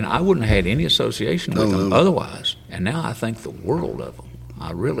 And I wouldn't have had any association with them otherwise. And now I think the world of them.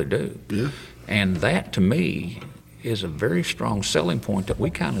 I really do. Yeah. And that, to me, is a very strong selling point that we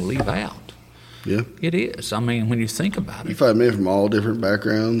kind of leave out. Yeah. It is. I mean, when you think about You it. find men from all different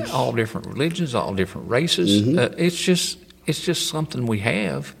backgrounds. All different religions, all different races. It's just something we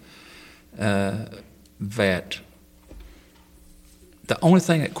have that the only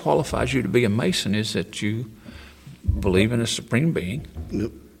thing that qualifies you to be a Mason is that you believe in a supreme being.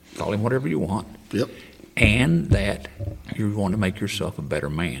 Yep. Call him whatever you want. Yep. And that you want to make yourself a better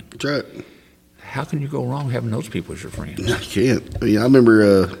man. That's right. How can you go wrong having those people as your friends? I can't. I mean, I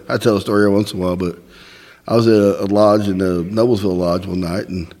remember, I tell a story every once in a while, but I was at a lodge in the Noblesville Lodge one night,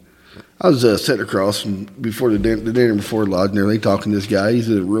 and I was sitting across before the dinner before the lodge and everything, talking to this guy. He's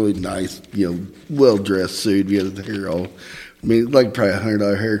in a really nice, well-dressed suit. He had his hair all, like probably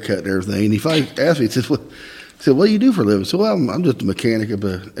 $100 haircut and everything. And he finally asked me, he said, what do you do for a living? I said, well, I'm just a mechanic of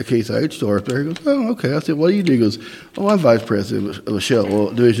a Case IH store up there. He goes, oh, okay. I said, what do you do? He goes, oh, I'm vice president of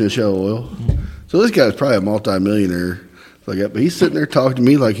a division of Shell Oil. So this guy's probably a multimillionaire. Like that. But he's sitting there talking to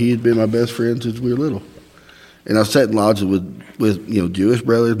me like he had been my best friend since we were little. And I was sat in lodges with Jewish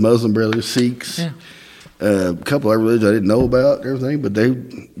brothers, Muslim brothers, Sikhs, a couple of religions I didn't know about and everything, but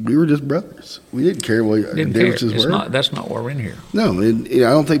we were just brothers. We didn't care what our differences were. That's not why we're in here. No, and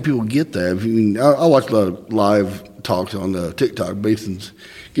I don't think people get that. I watch a lot of live talks on TikTok. Masons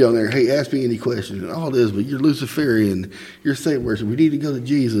get on there, hey, ask me any questions and all this, but you're Luciferian, you're Saint worship. We need to go to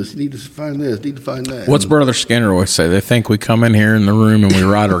Jesus. You need to find this, need to find that. What's Brother Skinner always say? They think we come in here in the room and we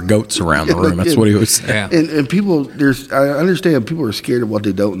ride our goats around the room. That's what he was saying. Yeah. And people, I understand people are scared of what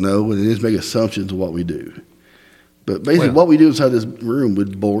they don't know, and they just make assumptions of what we do. But basically, what we do inside this room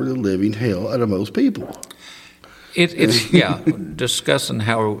would bore the living hell out of most people. It's discussing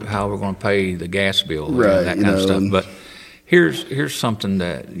how we're going to pay the gas bill, right? That kind of stuff. But here's something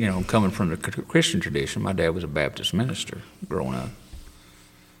that coming from the Christian tradition. My dad was a Baptist minister growing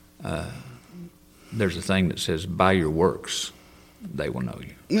up. There's a thing that says, "By your works, they will know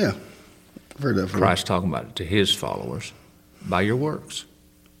you." Yeah, I've heard that. Christ talking about it to his followers, by your works.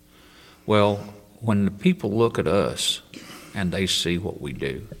 Well, when the people look at us and they see what we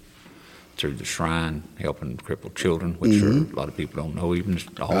do through the shrine, helping crippled children, which a lot of people don't know, even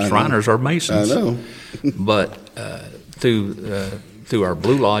all Shriners are Masons. I know. But through our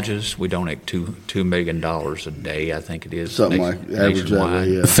Blue Lodges, we donate $2 million a day, I think it is. Something like average that way,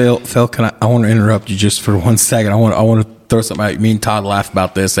 yeah. Phil, I want to interrupt you just for 1 second. I want to throw something out. Me and Todd laugh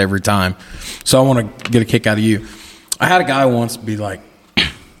about this every time. So I want to get a kick out of you. I had a guy once be like,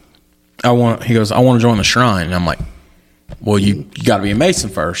 he goes, I want to join the shrine. And I'm like, well, you got to be a Mason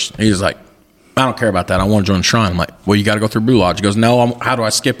first. He was like, I don't care about that. I want to join the shrine. I'm like, well, you got to go through Blue Lodge. He goes, no, how do I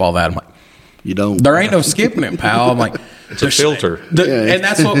skip all that? I'm like, you don't. There ain't no skipping it, pal. I'm like, it's a filter. And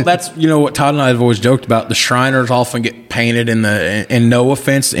that's what Todd and I have always joked about. The Shriners often get painted and no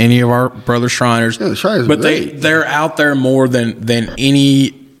offense to any of our brother Shriners. Yeah, the Shriners but are great. they're out there more than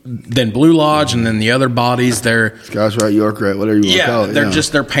Blue Lodge and then the other bodies. They're Scotch Rite, York Rite, whatever you want to call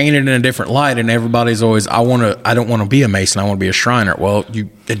it. They're painted in a different light, and everybody's always I don't want to be a Mason. I want to be a Shriner. Well,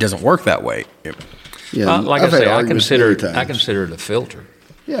 it doesn't work that way. Yeah, like I say, I consider it a filter.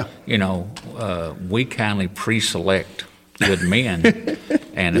 Yeah. We kindly pre-select good men,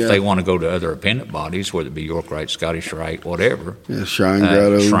 and if they want to go to other appendant bodies, whether it be York Rite, Scottish Rite, whatever. Yeah,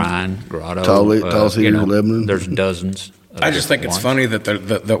 Shrine, Grotto. Tall Cedars, Lebanon. There's dozens. I just think it's funny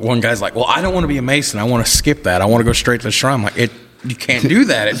that one guy's like, well, I don't want to be a Mason. I want to skip that. I want to go straight to the shrine. I'm like, you can't do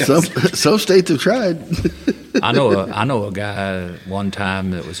that. Some states have tried. I know a guy one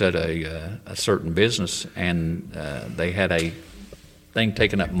time that was at a certain business, and they had a thing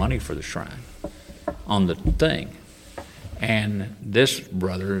taking up money for the shrine on the thing. And this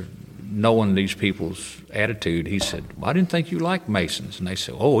brother, knowing these people's attitude, he said, well, I didn't think you liked Masons. And they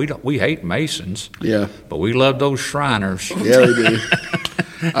said, oh, we hate Masons. Yeah. But we love those Shriners. Yeah, we do.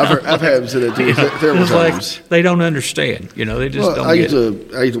 I've had them say that too several times. Like, they don't understand. They just don't get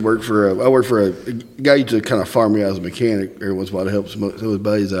it. I used to work for a guy used to kind of farm me out as a mechanic every once in a while to help some of his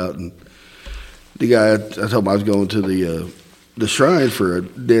buddies out. And the guy, I told him I was going to the shrine for a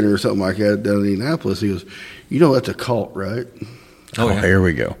dinner or something like that down in Indianapolis. He goes, that's a cult, right? Oh, here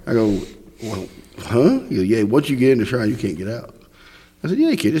we go. I go, well, huh? He goes, yeah, once you get in the shrine, you can't get out. I said,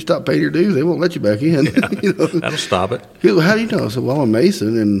 yeah, kid, just stop paying your dues. They won't let you back in. Yeah, that'll stop it. He goes, how do you know? I said, well, I'm a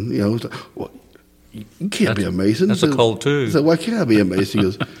Mason, and, it's like, well, you can't be a Mason. That's a cult, too. I said, why can't I be a Mason? He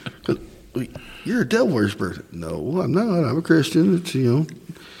goes, you're a devil worshiper. No, I'm not. I'm a Christian. It's,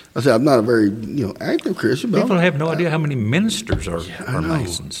 I said, I'm not a very, active Christian. But people have no idea how many ministers are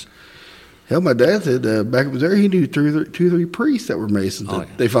Masons. Hell, my dad said back in Missouri, he knew two or three priests that were Masons.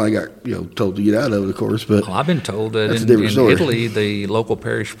 They finally got told to get out of it, of course. But I've been told that in Italy, the local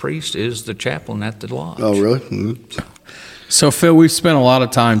parish priest is the chaplain at the lodge. Oh, really? Mm-hmm. So, Phil, we've spent a lot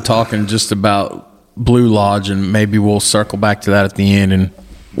of time talking just about Blue Lodge, and maybe we'll circle back to that at the end. And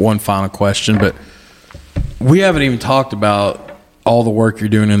one final question, but we haven't even talked about all the work you're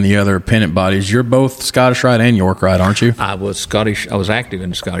doing in the other appendant bodies. You're both Scottish Rite and York Rite, aren't you? I was active in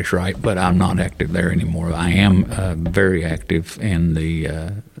the Scottish Rite, but I'm not active there anymore. I am very active in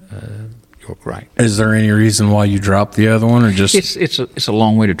the York Rite. Is there any reason why you dropped the other one, or just it's a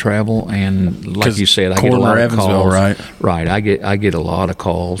long way to travel, and like you said, I get a lot of calls. Right, I get a lot of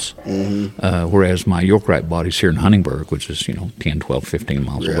calls. Mm-hmm. Whereas my York Rite body's here in Huntingburg, which is 10, 12, 15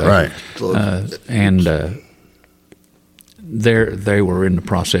 miles away. Right, They were in the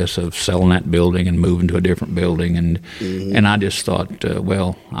process of selling that building and moving to a different building, and I just thought,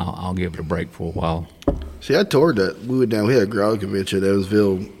 I'll give it a break for a while. See, I toured that. We went down. We had a grotto convention at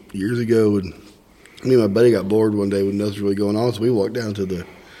Evansville years ago, and me and my buddy got bored one day when nothing was really going on, so we walked down to the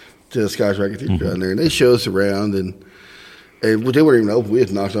Scottish Rite Cathedral down there, and they showed us around, and they weren't even open. We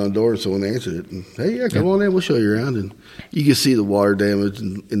just knocked on the door, and someone answered it. And, hey, come on in. We'll show you around. And you can see the water damage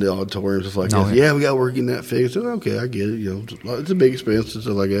in the auditorium, stuff like that. Yeah, we got work getting that fixed. And, okay, I get it. It's a big expense and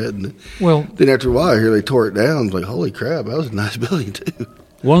stuff like that. And then after a while, here they tore it down. I was like, holy crap, that was a nice building too.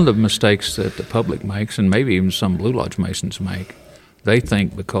 One of the mistakes that the public makes, and maybe even some Blue Lodge Masons make, they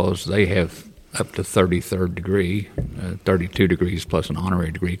think because they have up to 33rd degree, 32 degrees plus an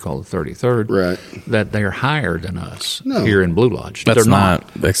honorary degree called the 33rd, right, that they're higher than us here in Blue Lodge. That's not.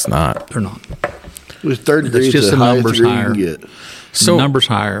 That's not. They're not. It was 3rd degree. It's just the numbers higher. So numbers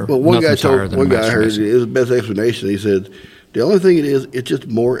higher. Well, one guy I heard it was the best explanation. He said the only thing it's just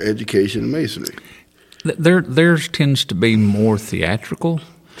more education in masonry. Theirs tends to be more theatrical.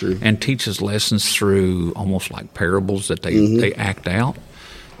 True. And teaches lessons through almost like parables that they act out,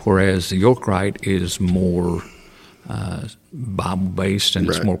 whereas the Yorkite is more Bible-based and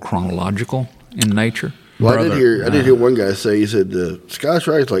it's more chronological in nature. Well, I did hear one guy say, he said, Scottish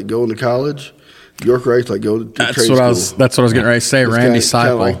Rite's like going to college, York Rite's like going to trade school. That's what I was getting ready to say. Randy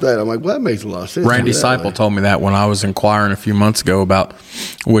Seipel. Like that. I'm like, well, that makes a lot of sense. Randy Seipel told me that when I was inquiring a few months ago about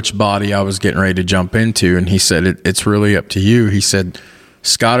which body I was getting ready to jump into, and he said, it's really up to you. He said,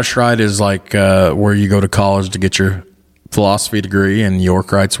 Scottish Rite is like where you go to college to get your philosophy degree, and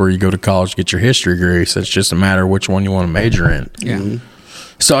York Rite's where you go to college to get your history degree. So it's just a matter of which one you want to major in. Yeah. Mm-hmm.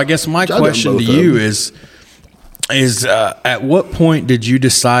 So I guess my question to you is at what point did you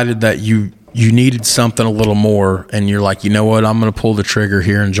decide that you needed something a little more, and you're like, you know what, I'm going to pull the trigger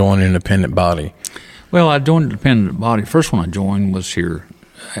here and join an independent body? Well, I joined an independent body. First one I joined was here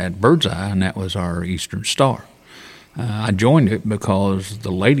at Birdseye, and that was our Eastern Star. I joined it because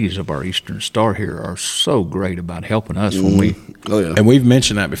the ladies of our Eastern Star here are so great about helping us when we. Oh yeah, and we've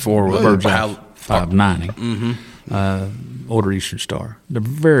mentioned that before with Birdseye 590. Order Eastern Star. They're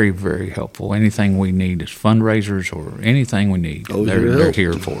very, very helpful. Anything we need is fundraisers or anything we need, they're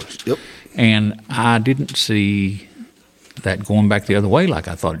here for us. Yep. And I didn't see that going back the other way like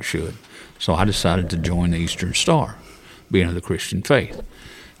I thought it should. So I decided to join the Eastern Star, being of the Christian faith.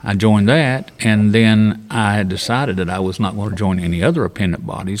 I joined that, and then I decided that I was not going to join any other appendant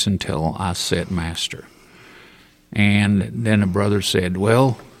bodies until I set master. And then a brother said,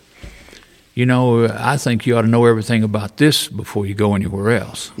 well, you know, I think you ought to know everything about this before you go anywhere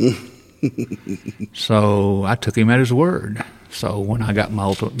else. So I took him at his word. So when I got my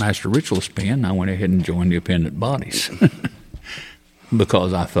Ultimate Master Ritualist pen, I went ahead and joined the appendant bodies.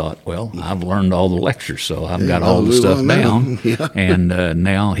 Because I thought, well, I've learned all the lectures, so I've got all the stuff down. Yeah. And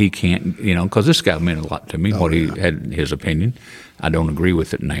now he can't, because this guy meant a lot to me, he had his opinion. I don't agree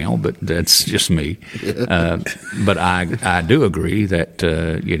with it now, but that's just me. But I do agree that,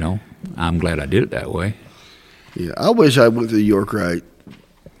 I'm glad I did it that way. Yeah, I wish I went through the York Rite.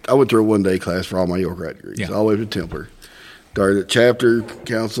 I went through a one-day class for all my York Rite degrees, all the way to Templar. Started at chapter,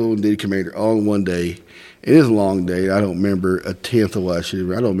 council, and did commander all in one day. It is a long day. I don't remember a tenth of what I should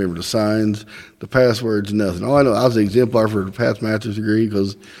remember. I don't remember the signs, the passwords, nothing. All I know, I was an exemplar for the past master's degree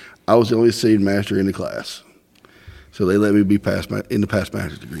because I was the only senior master in the class. So they let me be in the past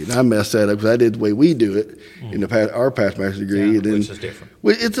master's degree. And I messed that up because I did the way we do it in our past master's degree. Yeah, which is different.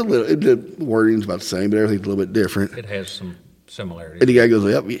 Well, the wording's about the same, but everything's a little bit different. It has some similarities. And the guy goes,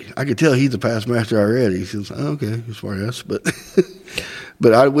 yep, I could tell he's a past master already. He says, oh, okay, as far as, but...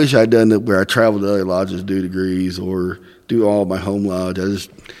 But I wish I'd done it where I traveled to other lodges, do degrees, or do all my home lodge.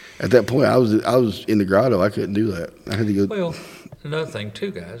 At that point, I was in the grotto. I couldn't do that. I had to go. Well, another thing too,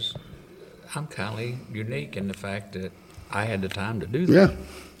 guys, I'm kind of unique in the fact that I had the time to do that.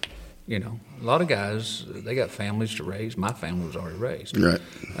 Yeah. A lot of guys, they got families to raise. My family was already raised. Right.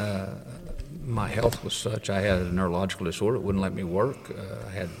 My health was such. I had a neurological disorder. It wouldn't let me work.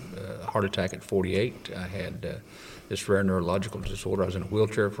 I had a heart attack at 48. I had this rare neurological disorder. I was in a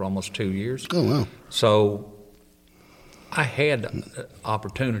wheelchair for almost 2 years. Oh, wow. So I had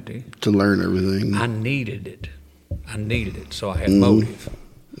opportunity. To learn everything. I needed it. So I had motive.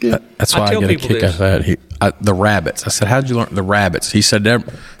 Yeah. That's why I get a kick out of that. The rabbits. I said, how'd you learn the rabbits? He said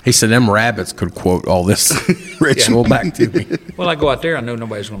them rabbits could quote all this ritual back to me. Well, I go out there, I know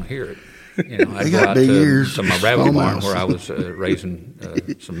nobody's going to hear it. I go out to my rabbit barn where I was raising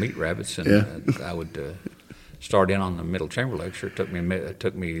some meat rabbits, and I would start in on the middle chamber lecture. It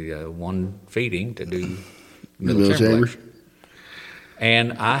took me one feeding to do middle chamber lecture.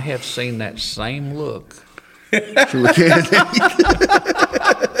 And I have seen that same look. Look,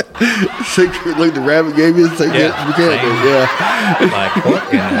 the rabbit gave you the yeah. Like, what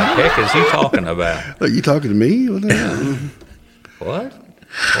in the heck is he talking about? Are you talking to me? What the hell? What?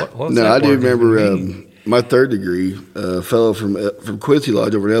 What's no, that I do remember mean? My third degree, a fellow from Quincy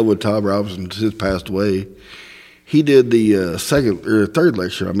Lodge over in Elwood, Todd Robinson, since passed away. He did the third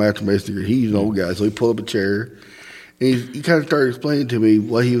lecture on Master Mason degree. He's an old guy, so he pulled up a chair. And he kind of started explaining to me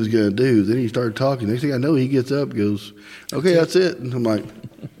what he was going to do. Then he started talking. Next thing I know, he gets up and goes, okay, that's it. And I'm like,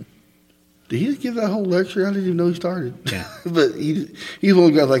 did he just give that whole lecture? I didn't even know he started. Yeah. But he's one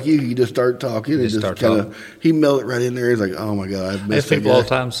of those guys like you. He just started talking. And just kind of, he melted right in there. He's like, oh, my God. I missed people all the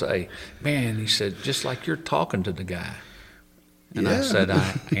time say, man, he said, just like you're talking to the guy. And I said,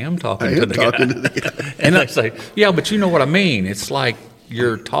 I am talking to the guy. And I say, yeah, but you know what I mean. It's like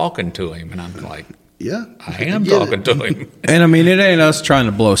you're talking to him. And I'm like, yeah, I am talking to him. And I mean, it ain't us trying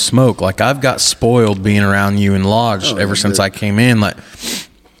to blow smoke. Like, I've got spoiled being around you in lodge ever since I came in. Like,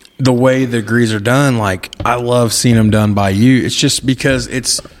 the way the degrees are done, like I love seeing them done by you. It's just because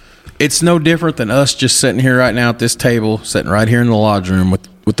it's no different than us just sitting here right now at this table, sitting right here in the lodge room with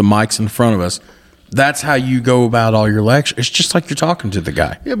the mics in front of us. That's how you go about all your lectures. It's just like you're talking to the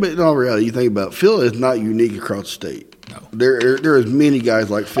guy. Yeah, but in all reality, you think about it, Phil is not unique across the state. No. There is many guys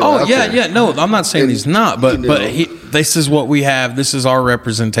like Phil. Oh, yeah. No, I'm not saying he's not, but this is what we have. This is our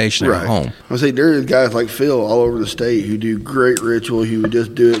representation at home. I say there is guys like Phil all over the state who do great ritual. He would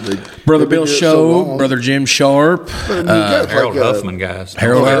just do it. Brother Bill Show, Brother Jim Sharp, Harold Huffman guys.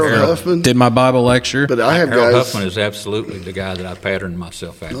 Harold Huffman did my Bible lecture. But I have Harold guys. Huffman is absolutely the guy that I patterned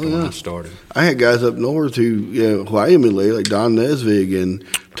myself after when I started. I had guys up north who I emulated, like Don Nesvig and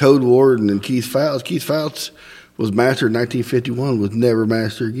Toad Warden and Keith Fouts. Keith Fouts was master in 1951, was never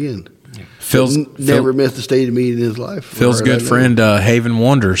master again. Phil's never missed a state meeting in his life. Phil's good friend, Haven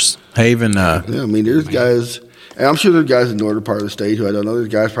Wonders. Haven. Yeah, I mean, there's guys, and I'm sure there's guys in the northern part of the state who I don't know. There's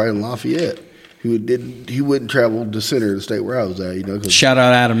guys probably in Lafayette who he wouldn't travel to the center of the state where I was at. Shout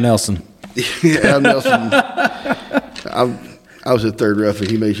out Adam Nelson. Adam Nelson. I was at third rough, and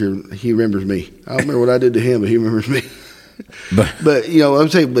he made sure he remembers me. I don't remember what I did to him, but he remembers me. But I'm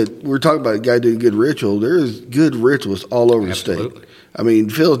saying, but we're talking about a guy doing good ritual. There is good ritualists all over the state. I mean,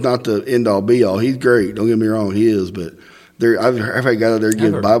 Phil's not the end all be all. He's great. Don't get me wrong, he is. But I've had guys out there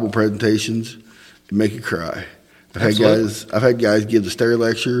give Bible presentations and make you cry. I've had guys give the stair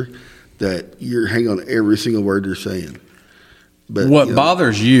lecture that you're hanging on every single word they're saying. But what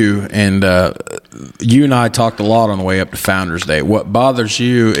bothers you, and you and I talked a lot on the way up to Founders Day. What bothers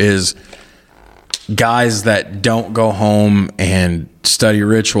you is guys that don't go home and study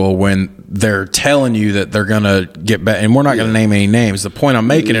ritual when they're telling you that they're going to get back. And we're not going to name any names. The point I'm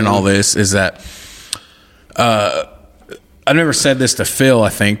making in all this is that I never said this to Phil, I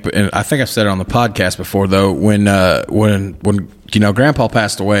think, but I think I've said it on the podcast before, though. When Grandpa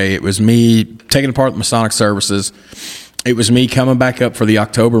passed away, it was me taking apart the Masonic services. It was me coming back up for the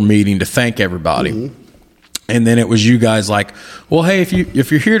October meeting to thank everybody. Mm-hmm. And then it was you guys like, well, hey, if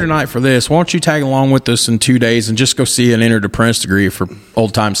you're here tonight for this, why don't you tag along with us in 2 days and just go see an entered apprentice degree for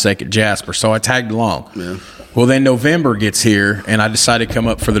old time's sake at Jasper. So I tagged along. Yeah. Well, then November gets here, and I decided to come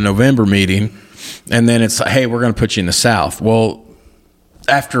up for the November meeting. And then it's like, hey, we're going to put you in the South. Well,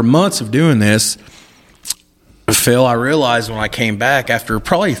 after months of doing this, Phil, I realized when I came back after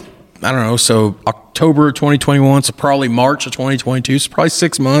probably, I don't know, so October 2021, so probably March of 2022, so probably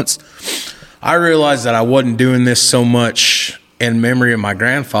 6 months, I realized that I wasn't doing this so much in memory of my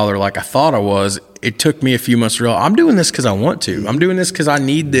grandfather like I thought I was. It took me a few months to realize I'm doing this because I want to. I'm doing this because I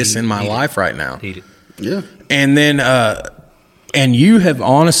need this in my life right now. Yeah. And then, and you have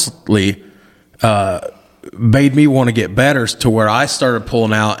honestly made me want to get better to where I started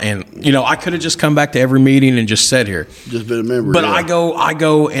pulling out. And, I could have just come back to every meeting and just sat here. Just been a member. But I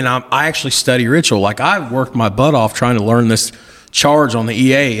go and I actually study ritual. Like I've worked my butt off trying to learn this charge on the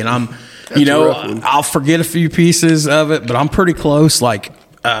EA, and I'm, I'll forget a few pieces of it, but I'm pretty close. Like,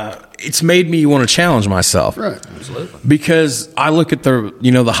 it's made me want to challenge myself. Right. Absolutely. Because I look at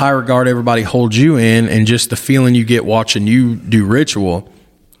the high regard everybody holds you in and just the feeling you get watching you do ritual.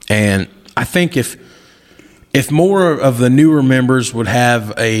 And I think if more of the newer members would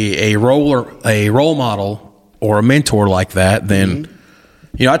have a role model or a mentor like that, then,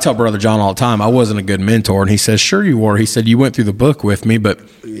 I tell Brother John all the time, I wasn't a good mentor. And he says, sure you were. He said, you went through the book with me, but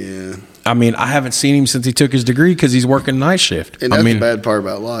yeah. I mean, I haven't seen him since he took his degree because he's working night shift. And that's the bad part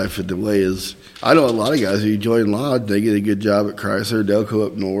about life. The way is, I know a lot of guys who join Lodge, they get a good job at Chrysler, Delco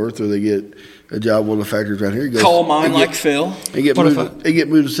up north, or they get a job at one of the factories around here. Coal mine like Phil. They get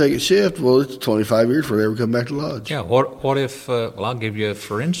moved to second shift. Well, it's 25 years before they ever come back to Lodge. Yeah. What if? Well, I'll give you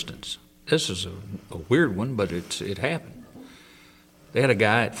for instance. This is a weird one, but it happened. They had a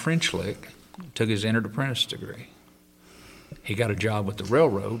guy at French Lick, took his entered apprentice degree. He got a job with the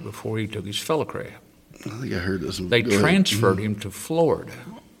railroad before he took his fellowcraft. I think I heard this. They transferred him to Florida.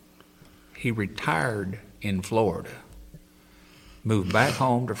 He retired in Florida. Moved back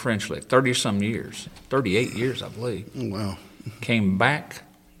home to French Lick, 30-some years, 38 years, I believe. Oh, wow. Came back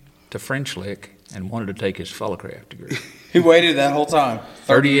to French Lick and wanted to take his fellowcraft degree. He waited that whole time,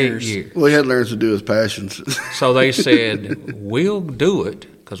 38 years. Well, he had learned to do his passions. So they said, we'll do it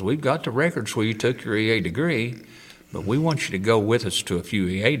because we've got the records where you took your EA degree, but we want you to go with us to a few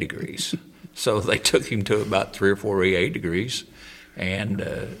EA degrees. So they took him to about 3 or 4 EA degrees, and,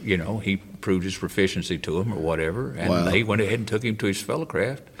 he proved his proficiency to them or whatever, and they went ahead and took him to his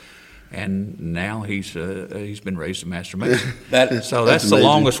fellowcraft, and now he's been raised a master mason. That's the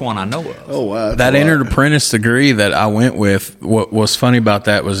longest one I know of. Oh, wow. That entered apprentice degree that I went with, what was funny about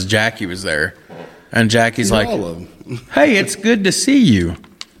that was Jackie was there, and Jackie's like, all of them. hey, it's good to see you.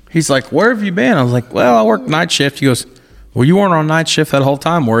 He's like, where have you been? I was like, well, I work night shift. He goes, well, you weren't on night shift that whole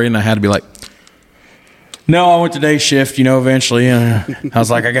time, were you? And I had to be like, no, I went to day shift, eventually. And I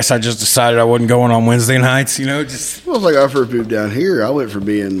was like, I guess I just decided I wasn't going on Wednesday nights, just. Well, it's like I first moved down here. I went from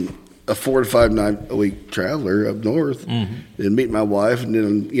being a 4 to 5 night a week traveler up north, and meet my wife, and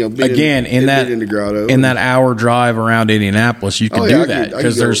then being again in the grotto, in that hour drive around Indianapolis, you could do that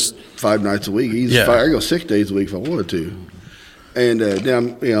because there's 5 nights a week. I go 6 days a week if I wanted to. And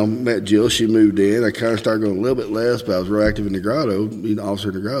then met Jill. She moved in. I kind of started going a little bit less, but I was real active in the grotto, being an officer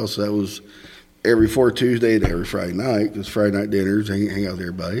in the grotto. So that was every 4th Tuesday and every Friday night. Because Friday night dinners, hang out with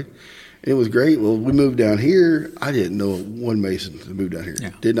everybody. It was great. Well, we moved down here. I didn't know one Mason to move down here.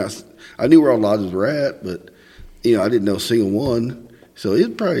 Yeah. I knew where all lodges were at, but I didn't know a single one. So it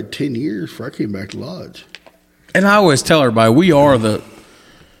was probably 10 years before I came back to lodge. And I always tell everybody we are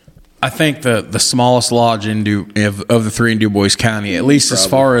I think the smallest lodge of the 3 in DuBois County, at least as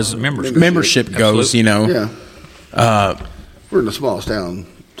far as membership goes. Yeah. We're in the smallest town.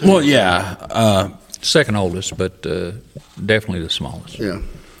 Well, yeah. Second oldest, but definitely the smallest. Yeah.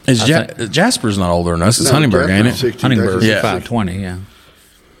 Jasper's not older than us. It's Huntingburg, ain't it? Huntingburg, 520, yeah.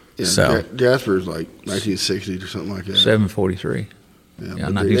 So Jasper's like 1960s or something like that. 743. Yeah,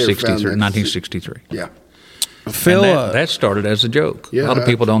 1963. Yeah. Phil, that started as a joke. Yeah, a lot of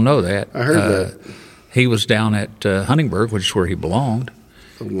people don't know that. I heard that. He was down at Huntingburg, which is where he belonged,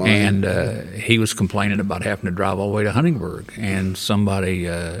 and he was complaining about having to drive all the way to Huntingburg. And somebody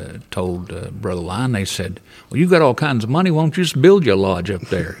told Brother Lyon, they said, well, you got all kinds of money. Why don't you just build your lodge up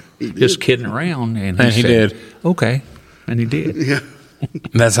there? Just kidding around. And he said, did. Okay. And he did. Yeah.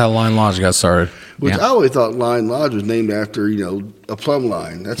 That's how Line Lodge got started. Which I always thought Line Lodge was named after, a plumb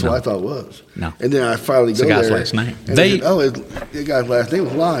line. That's what I thought it was. No. And then I finally go there. It's the guy's last name. And the guy's last name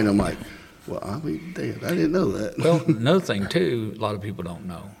was Line. I'm like, well, damn, I didn't know that. Well, another thing, too, a lot of people don't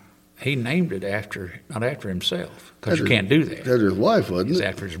know. He named it not after himself, because you can't do that. After his wife, wasn't it? It's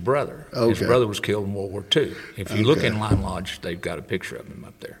after his brother. Okay. His brother was killed in World War II. If you look in Line Lodge, they've got a picture of him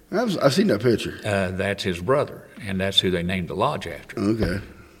up there. I've seen that picture. That's his brother, and that's who they named the lodge after. Okay.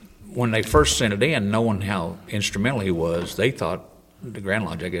 When they first sent it in, knowing how instrumental he was, they thought, the Grand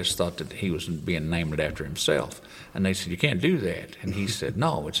Lodge, I guess, thought that he was being named after himself. And they said, you can't do that. And he said,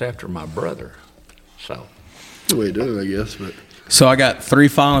 no, it's after my brother. So. That's the way to do it, I guess. But so I got 3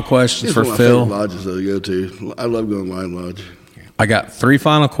 final questions for Phil. It's one of my favorite lodges, though, to go to. I love going to Line Lodge. I got 3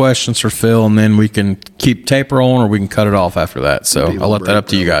 final questions for Phil, and then we can keep tape rolling or we can cut it off after that. So I'll let that up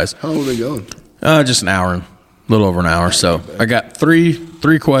to you guys. How long have they going? Just an hour, a little over an hour. So I got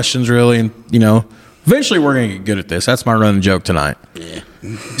three questions, really, and, eventually we're going to get good at this. That's my running joke tonight. Yeah.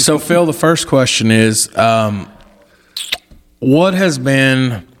 So, Phil, the first question is, what has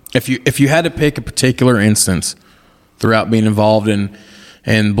been, if you had to pick a particular instance throughout being involved in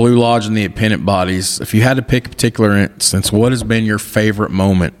Blue Lodge and the appendant bodies, if you had to pick a particular instance, what has been your favorite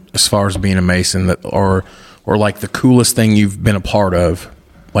moment as far as being a Mason, or like the coolest thing you've been a part of?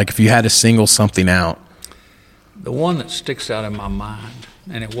 Like if you had to single something out. The one that sticks out in my mind,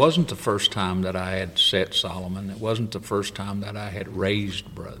 and it wasn't the first time that I had set Solomon, it wasn't the first time that I had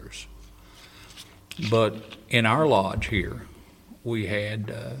raised brothers, but in our lodge here, we had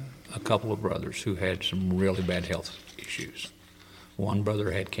a couple of brothers who had some really bad health issues. One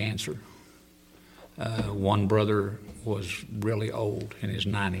brother had cancer. One brother was really old, in his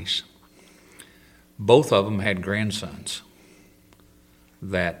 90s. Both of them had grandsons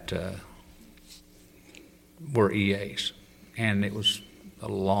that were EAs, and it was a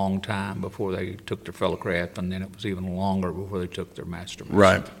long time before they took their fellow craft, and then it was even longer before they took their master.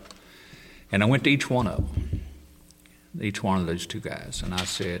 Right. And I went to each one of them, each one of those 2 guys, and I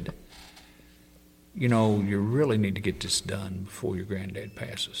said, you really need to get this done before your granddad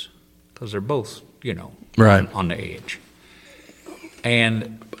passes, because they're both, right on the edge.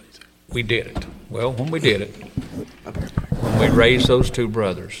 And we did it. Well, when we did it, when we raised those 2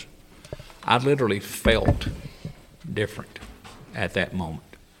 brothers, I literally felt different at that moment.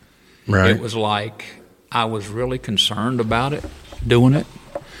 Right. It was like I was really concerned about it, doing it,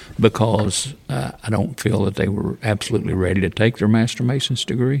 because I don't feel that they were absolutely ready to take their Master Mason's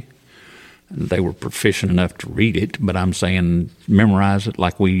degree. They were proficient enough to read it, but I'm saying memorize it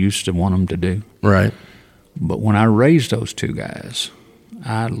like we used to want them to do. Right. But when I raised those 2 guys,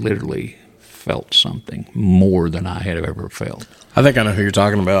 I literally felt something more than I had ever felt. I think I know who you're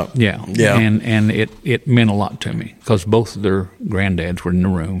talking about. Yeah. And it meant a lot to me, because both of their granddads were in the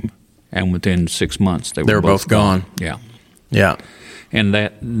room, and within 6 months they were both gone. Yeah. Yeah. And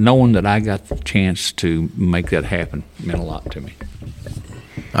that knowing that I got the chance to make that happen meant a lot to me.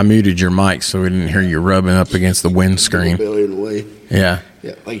 I muted your mic so we didn't hear you rubbing up against the windscreen. Belly in the way. Yeah.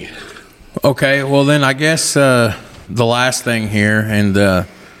 Yeah. Like. Okay. Well, then I guess the last thing here, and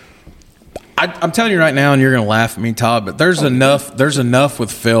I'm telling you right now, and you're going to laugh at me, Todd, but there's enough. There's enough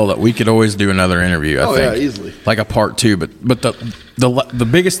with Phil that we could always do another interview. I think. Yeah, easily. Like a part 2. But the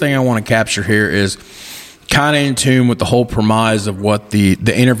biggest thing I want to capture here is kind of in tune with the whole premise of what the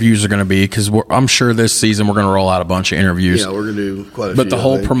interviews are going to be, because I'm sure this season we're going to roll out a bunch of interviews. Yeah, we're going to do quite a few. But the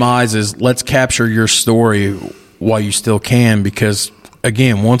whole premise is let's capture your story while you still can, because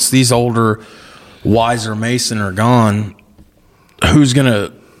again, once these older, wiser Mason are gone, who's going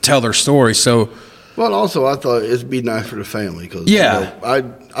to tell their story? So, well, also I thought it'd be nice for the family because I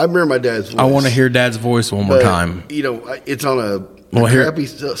remember my dad's voice. I want to hear Dad's voice one more time. It's on a crappy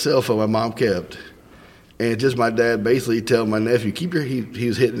cell phone my mom kept, and just my dad basically telling my nephew, he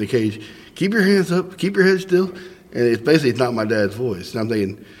was hitting the cage, keep your hands up, keep your head still, and it's not my dad's voice. And I'm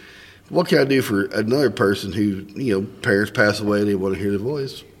thinking, what can I do for another person who parents pass away, they want to hear the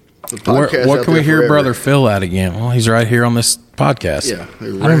voice? What can we hear Brother Phil at again? Well, he's right here on this podcast. Yeah,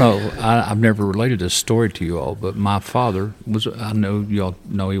 I don't know. I've never related this story to you all, but my father I know you all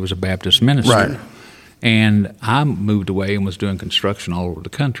know he was a Baptist minister. Right. And I moved away and was doing construction all over the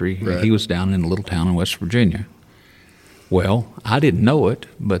country. Right. He was down in a little town in West Virginia. Well, I didn't know it,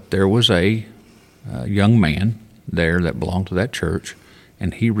 but there was a young man there that belonged to that church,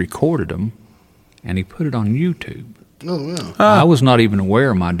 and he recorded them, and he put it on YouTube. Oh, wow. I was not even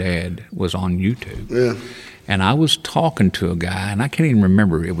aware my dad was on YouTube. Yeah. And I was talking to a guy, and I can't even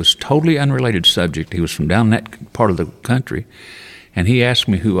remember. It was totally unrelated subject. He was from down that part of the country. And he asked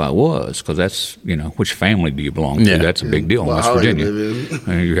me who I was, because that's, which family do you belong to? Yeah. That's a big deal in West Virginia.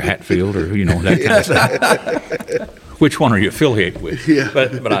 You're Hatfield or, that kind of stuff. Which one are you affiliated with? Yeah.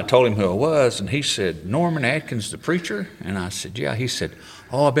 But I told him who I was, and he said, Norman Adkins, the preacher? And I said, yeah. He said,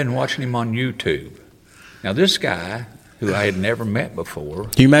 I've been watching him on YouTube. Now, this guy, who I had never met before.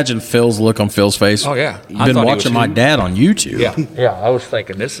 Can you imagine Phil's look on Phil's face? Oh, yeah. You've been watching my dad on YouTube. Yeah. I was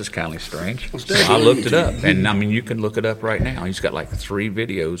thinking, this is kind of strange. So I looked it up. And, you can look it up right now. He's got like 3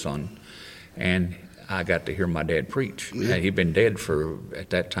 videos on, and I got to hear my dad preach. Yeah. He'd been dead at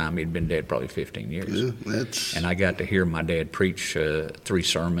that time, he'd been dead probably 15 years. Yeah, and I got to hear my dad preach 3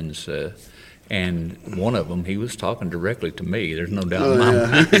 sermons, and one of them, he was talking directly to me. There's no doubt in my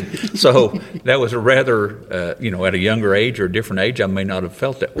mind. So that was a rather, at a younger age or a different age, I may not have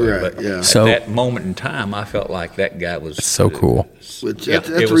felt that way. Right, but yeah. at that moment in time, I felt like that guy was so cool. That's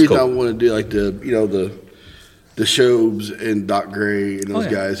the reason I want to do like the Shobes and Doc Gray and those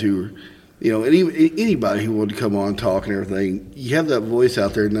guys who were, and even anybody who wanted to come on, talk and everything. You have that voice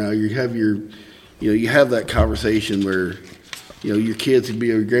out there now. You have you have that conversation where. Your kids could be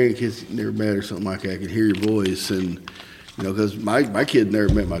your grandkids never met or something like that. I could hear your voice, and because my kid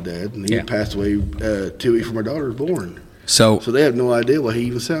never met my dad, and he passed away 2 weeks before my daughter was born. So they have no idea what he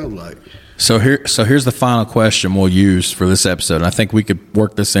even sounded like. So here's the final question we'll use for this episode. And I think we could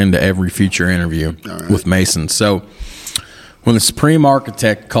work this into every future interview with Mason. So when the Supreme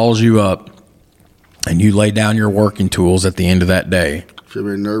Architect calls you up and you lay down your working tools at the end of that day, should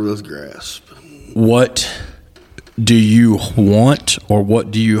be a nervous grasp. What do you want, or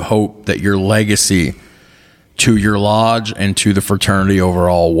what do you hope that your legacy to your lodge and to the fraternity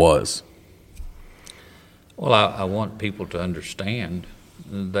overall was? Well, I want people to understand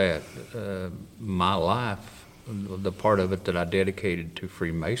that my life, the part of it that I dedicated to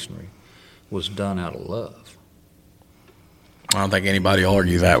Freemasonry, was done out of love. I don't think anybody will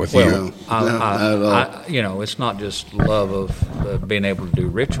argue that with you. It's not just love of being able to do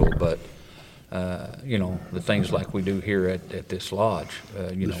ritual, but the things like we do here at this lodge.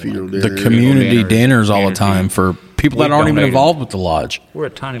 The community dinners all the time for people that aren't even involved with the lodge. We're a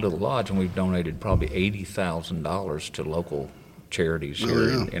tiny little lodge, and we've donated probably $80,000 to local charities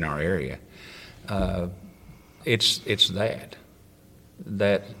here in our area. It's that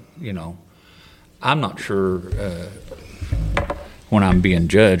I'm not sure when I'm being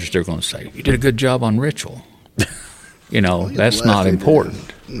judged, they're going to say, you did a good job on ritual. That's not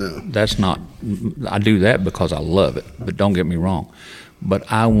important. No. That's not, I do that because I love it, but don't get me wrong.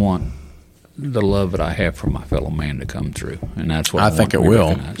 But I want the love that I have for my fellow man to come through, and that's what I think it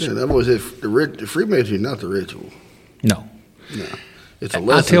will. Yeah, that was the Freemasonry, not the ritual. No. It's a lesson.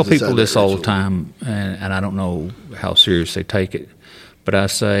 I tell people this all the time, and I don't know how serious they take it, but I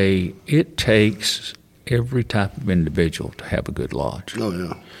say it takes every type of individual to have a good lodge. Oh,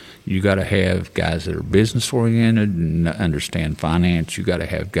 yeah. You got to have guys that are business oriented and understand finance. You got to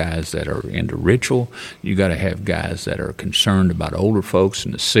have guys that are into ritual. You got to have guys that are concerned about older folks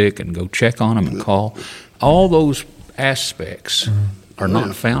and the sick and go check on them and call. All those aspects are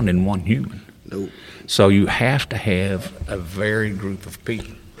not found in one human. Nope. So you have to have a varied group of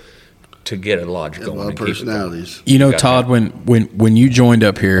people to get a lodge going. A lot of personalities. You know, Todd, when you joined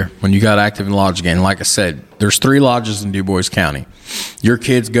up here, when you got active in lodge again, like I said, there's 3 lodges in DuBois County. Your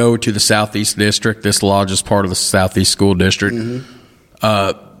kids go to the Southeast District. This lodge is part of the Southeast School District.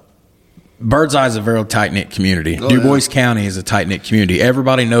 Birdseye is a very tight-knit community. DuBois County is a tight-knit community.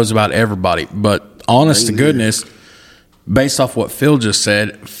 Everybody knows about everybody. But honest to goodness, based off what Phil just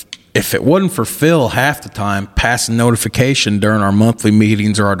said, if it wasn't for Phil half the time passing notification during our monthly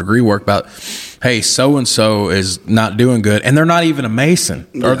meetings or our degree work about, hey, so-and-so is not doing good, and they're not even a Mason,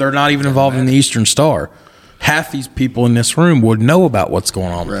 or they're not even involved in the Eastern Star, half these people in this room would know about what's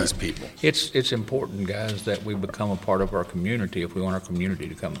going on with these people. It's important, guys, that we become a part of our community if we want our community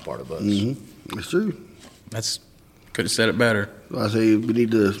to become a part of us. That's true. Could have said it better. Well, I say we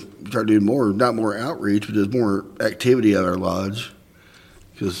need to start doing more, not more outreach, but just more activity at our lodge.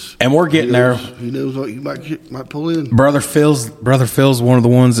 And we're getting there. Who knows what you might pull in? Brother Phil's one of the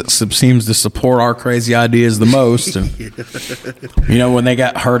ones that seems to support our crazy ideas the most. And you know, when they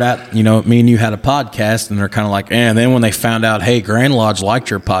got heard at, you know, me and you had a podcast, and they're kind of like, and then when they found out, hey, Grand Lodge liked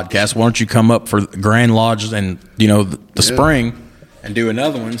your podcast, why don't you come up for Grand Lodge and the spring and do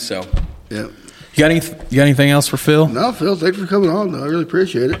another one? So, yeah. You got anything else for Phil? No, Phil, thanks for coming on. I really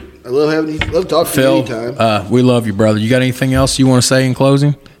appreciate it. I love talking to you anytime. We love you, brother. You got anything else you want to say in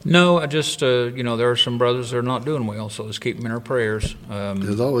closing? No, I just, there are some brothers that are not doing well, so let's keep them in our prayers.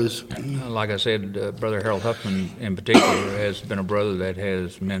 As always. Like I said, Brother Harold Huffman in particular has been a brother that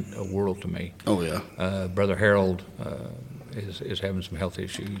has meant a world to me. Oh, yeah. Brother Harold is having some health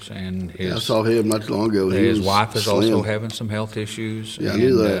issues, and I saw him not too long ago. His wife is also having some health issues. Yeah, I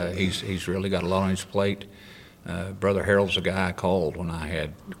knew that. He's really got a lot on his plate. Brother Harold's the guy I called when I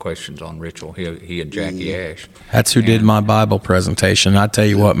had questions on ritual. He and Jackie Ash. That's who did my Bible presentation. I tell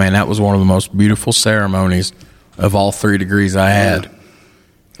you what, man, that was one of the most beautiful ceremonies of all 3 degrees I had.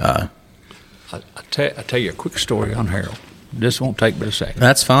 I'll tell you a quick story on Harold. This won't take but a second.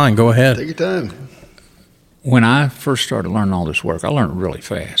 That's fine. Go ahead. Take your time. When I first started learning all this work, I learned really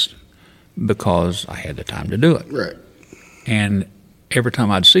fast because I had the time to do it. Right. And every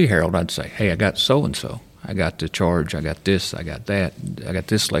time I'd see Harold, I'd say, hey, I got so-and-so. I got the charge. I got this. I got that. I got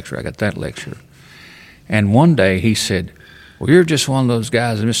this lecture. I got that lecture. And one day he said, well, you're just one of those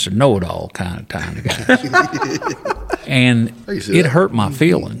guys, Mr. Know-it-all kind of guy. And it hurt my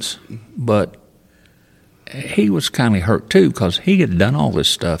feelings. But he was kind of hurt, too, because he had done all this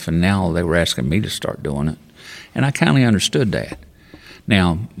stuff, and now they were asking me to start doing it. And I kind of understood that.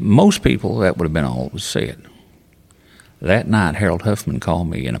 Now, most people, that would have been all that was said. That night, Harold Huffman called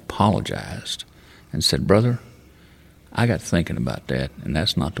me and apologized and said, brother, I got thinking about that, and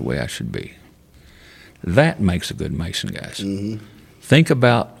that's not the way I should be. That makes a good Mason, guys. Mm-hmm. Think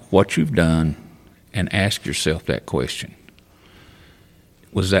about what you've done and ask yourself that question.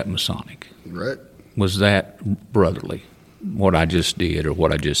 Was that Masonic? Right. Was that brotherly, what I just did or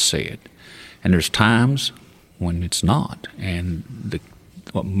what I just said? And there's times when it's not. And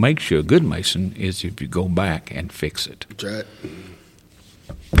what makes you a good Mason is if you go back and fix it. That's right.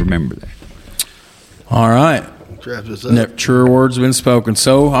 Remember that. All right. Wrap this up. Truer words have been spoken.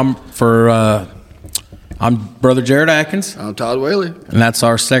 So I'm Brother Jared Atkins. I'm Todd Whaley. And that's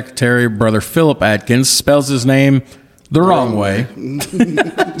our secretary, Brother Philip Adkins. Spells his name the wrong way.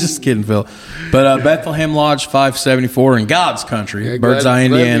 Just kidding, Phil. But Bethlehem Lodge 574 in God's country, Birdseye,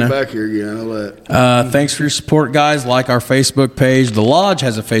 Indiana. Glad to be back here again. I know that. Thanks for your support, guys. Like our Facebook page. The Lodge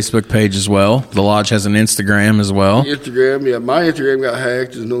has a Facebook page as well. The Lodge has an Instagram as well. Instagram, yeah. My Instagram got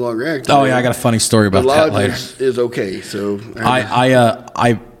hacked. It's no longer active. Oh, yeah. I got a funny story about that later. The Lodge is okay. So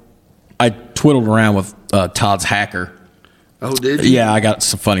I twiddled around with Todd's hacker. Oh, did you? Yeah, I got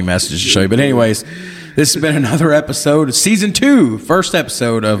some funny messages to show you. But anyways, this has been another episode of Season 2, first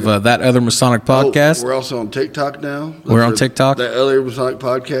episode of That Other Masonic Podcast. We're also on TikTok now. We're on TikTok? That Other Masonic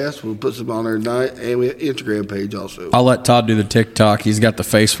Podcast. We'll put some on there tonight. And we have an Instagram page also. I'll let Todd do the TikTok. He's got the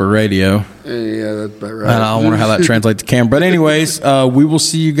face for radio. Yeah, that's about right. And I wonder how that translates to camera. But anyways, we will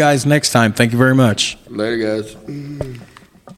see you guys next time. Thank you very much. Later, guys.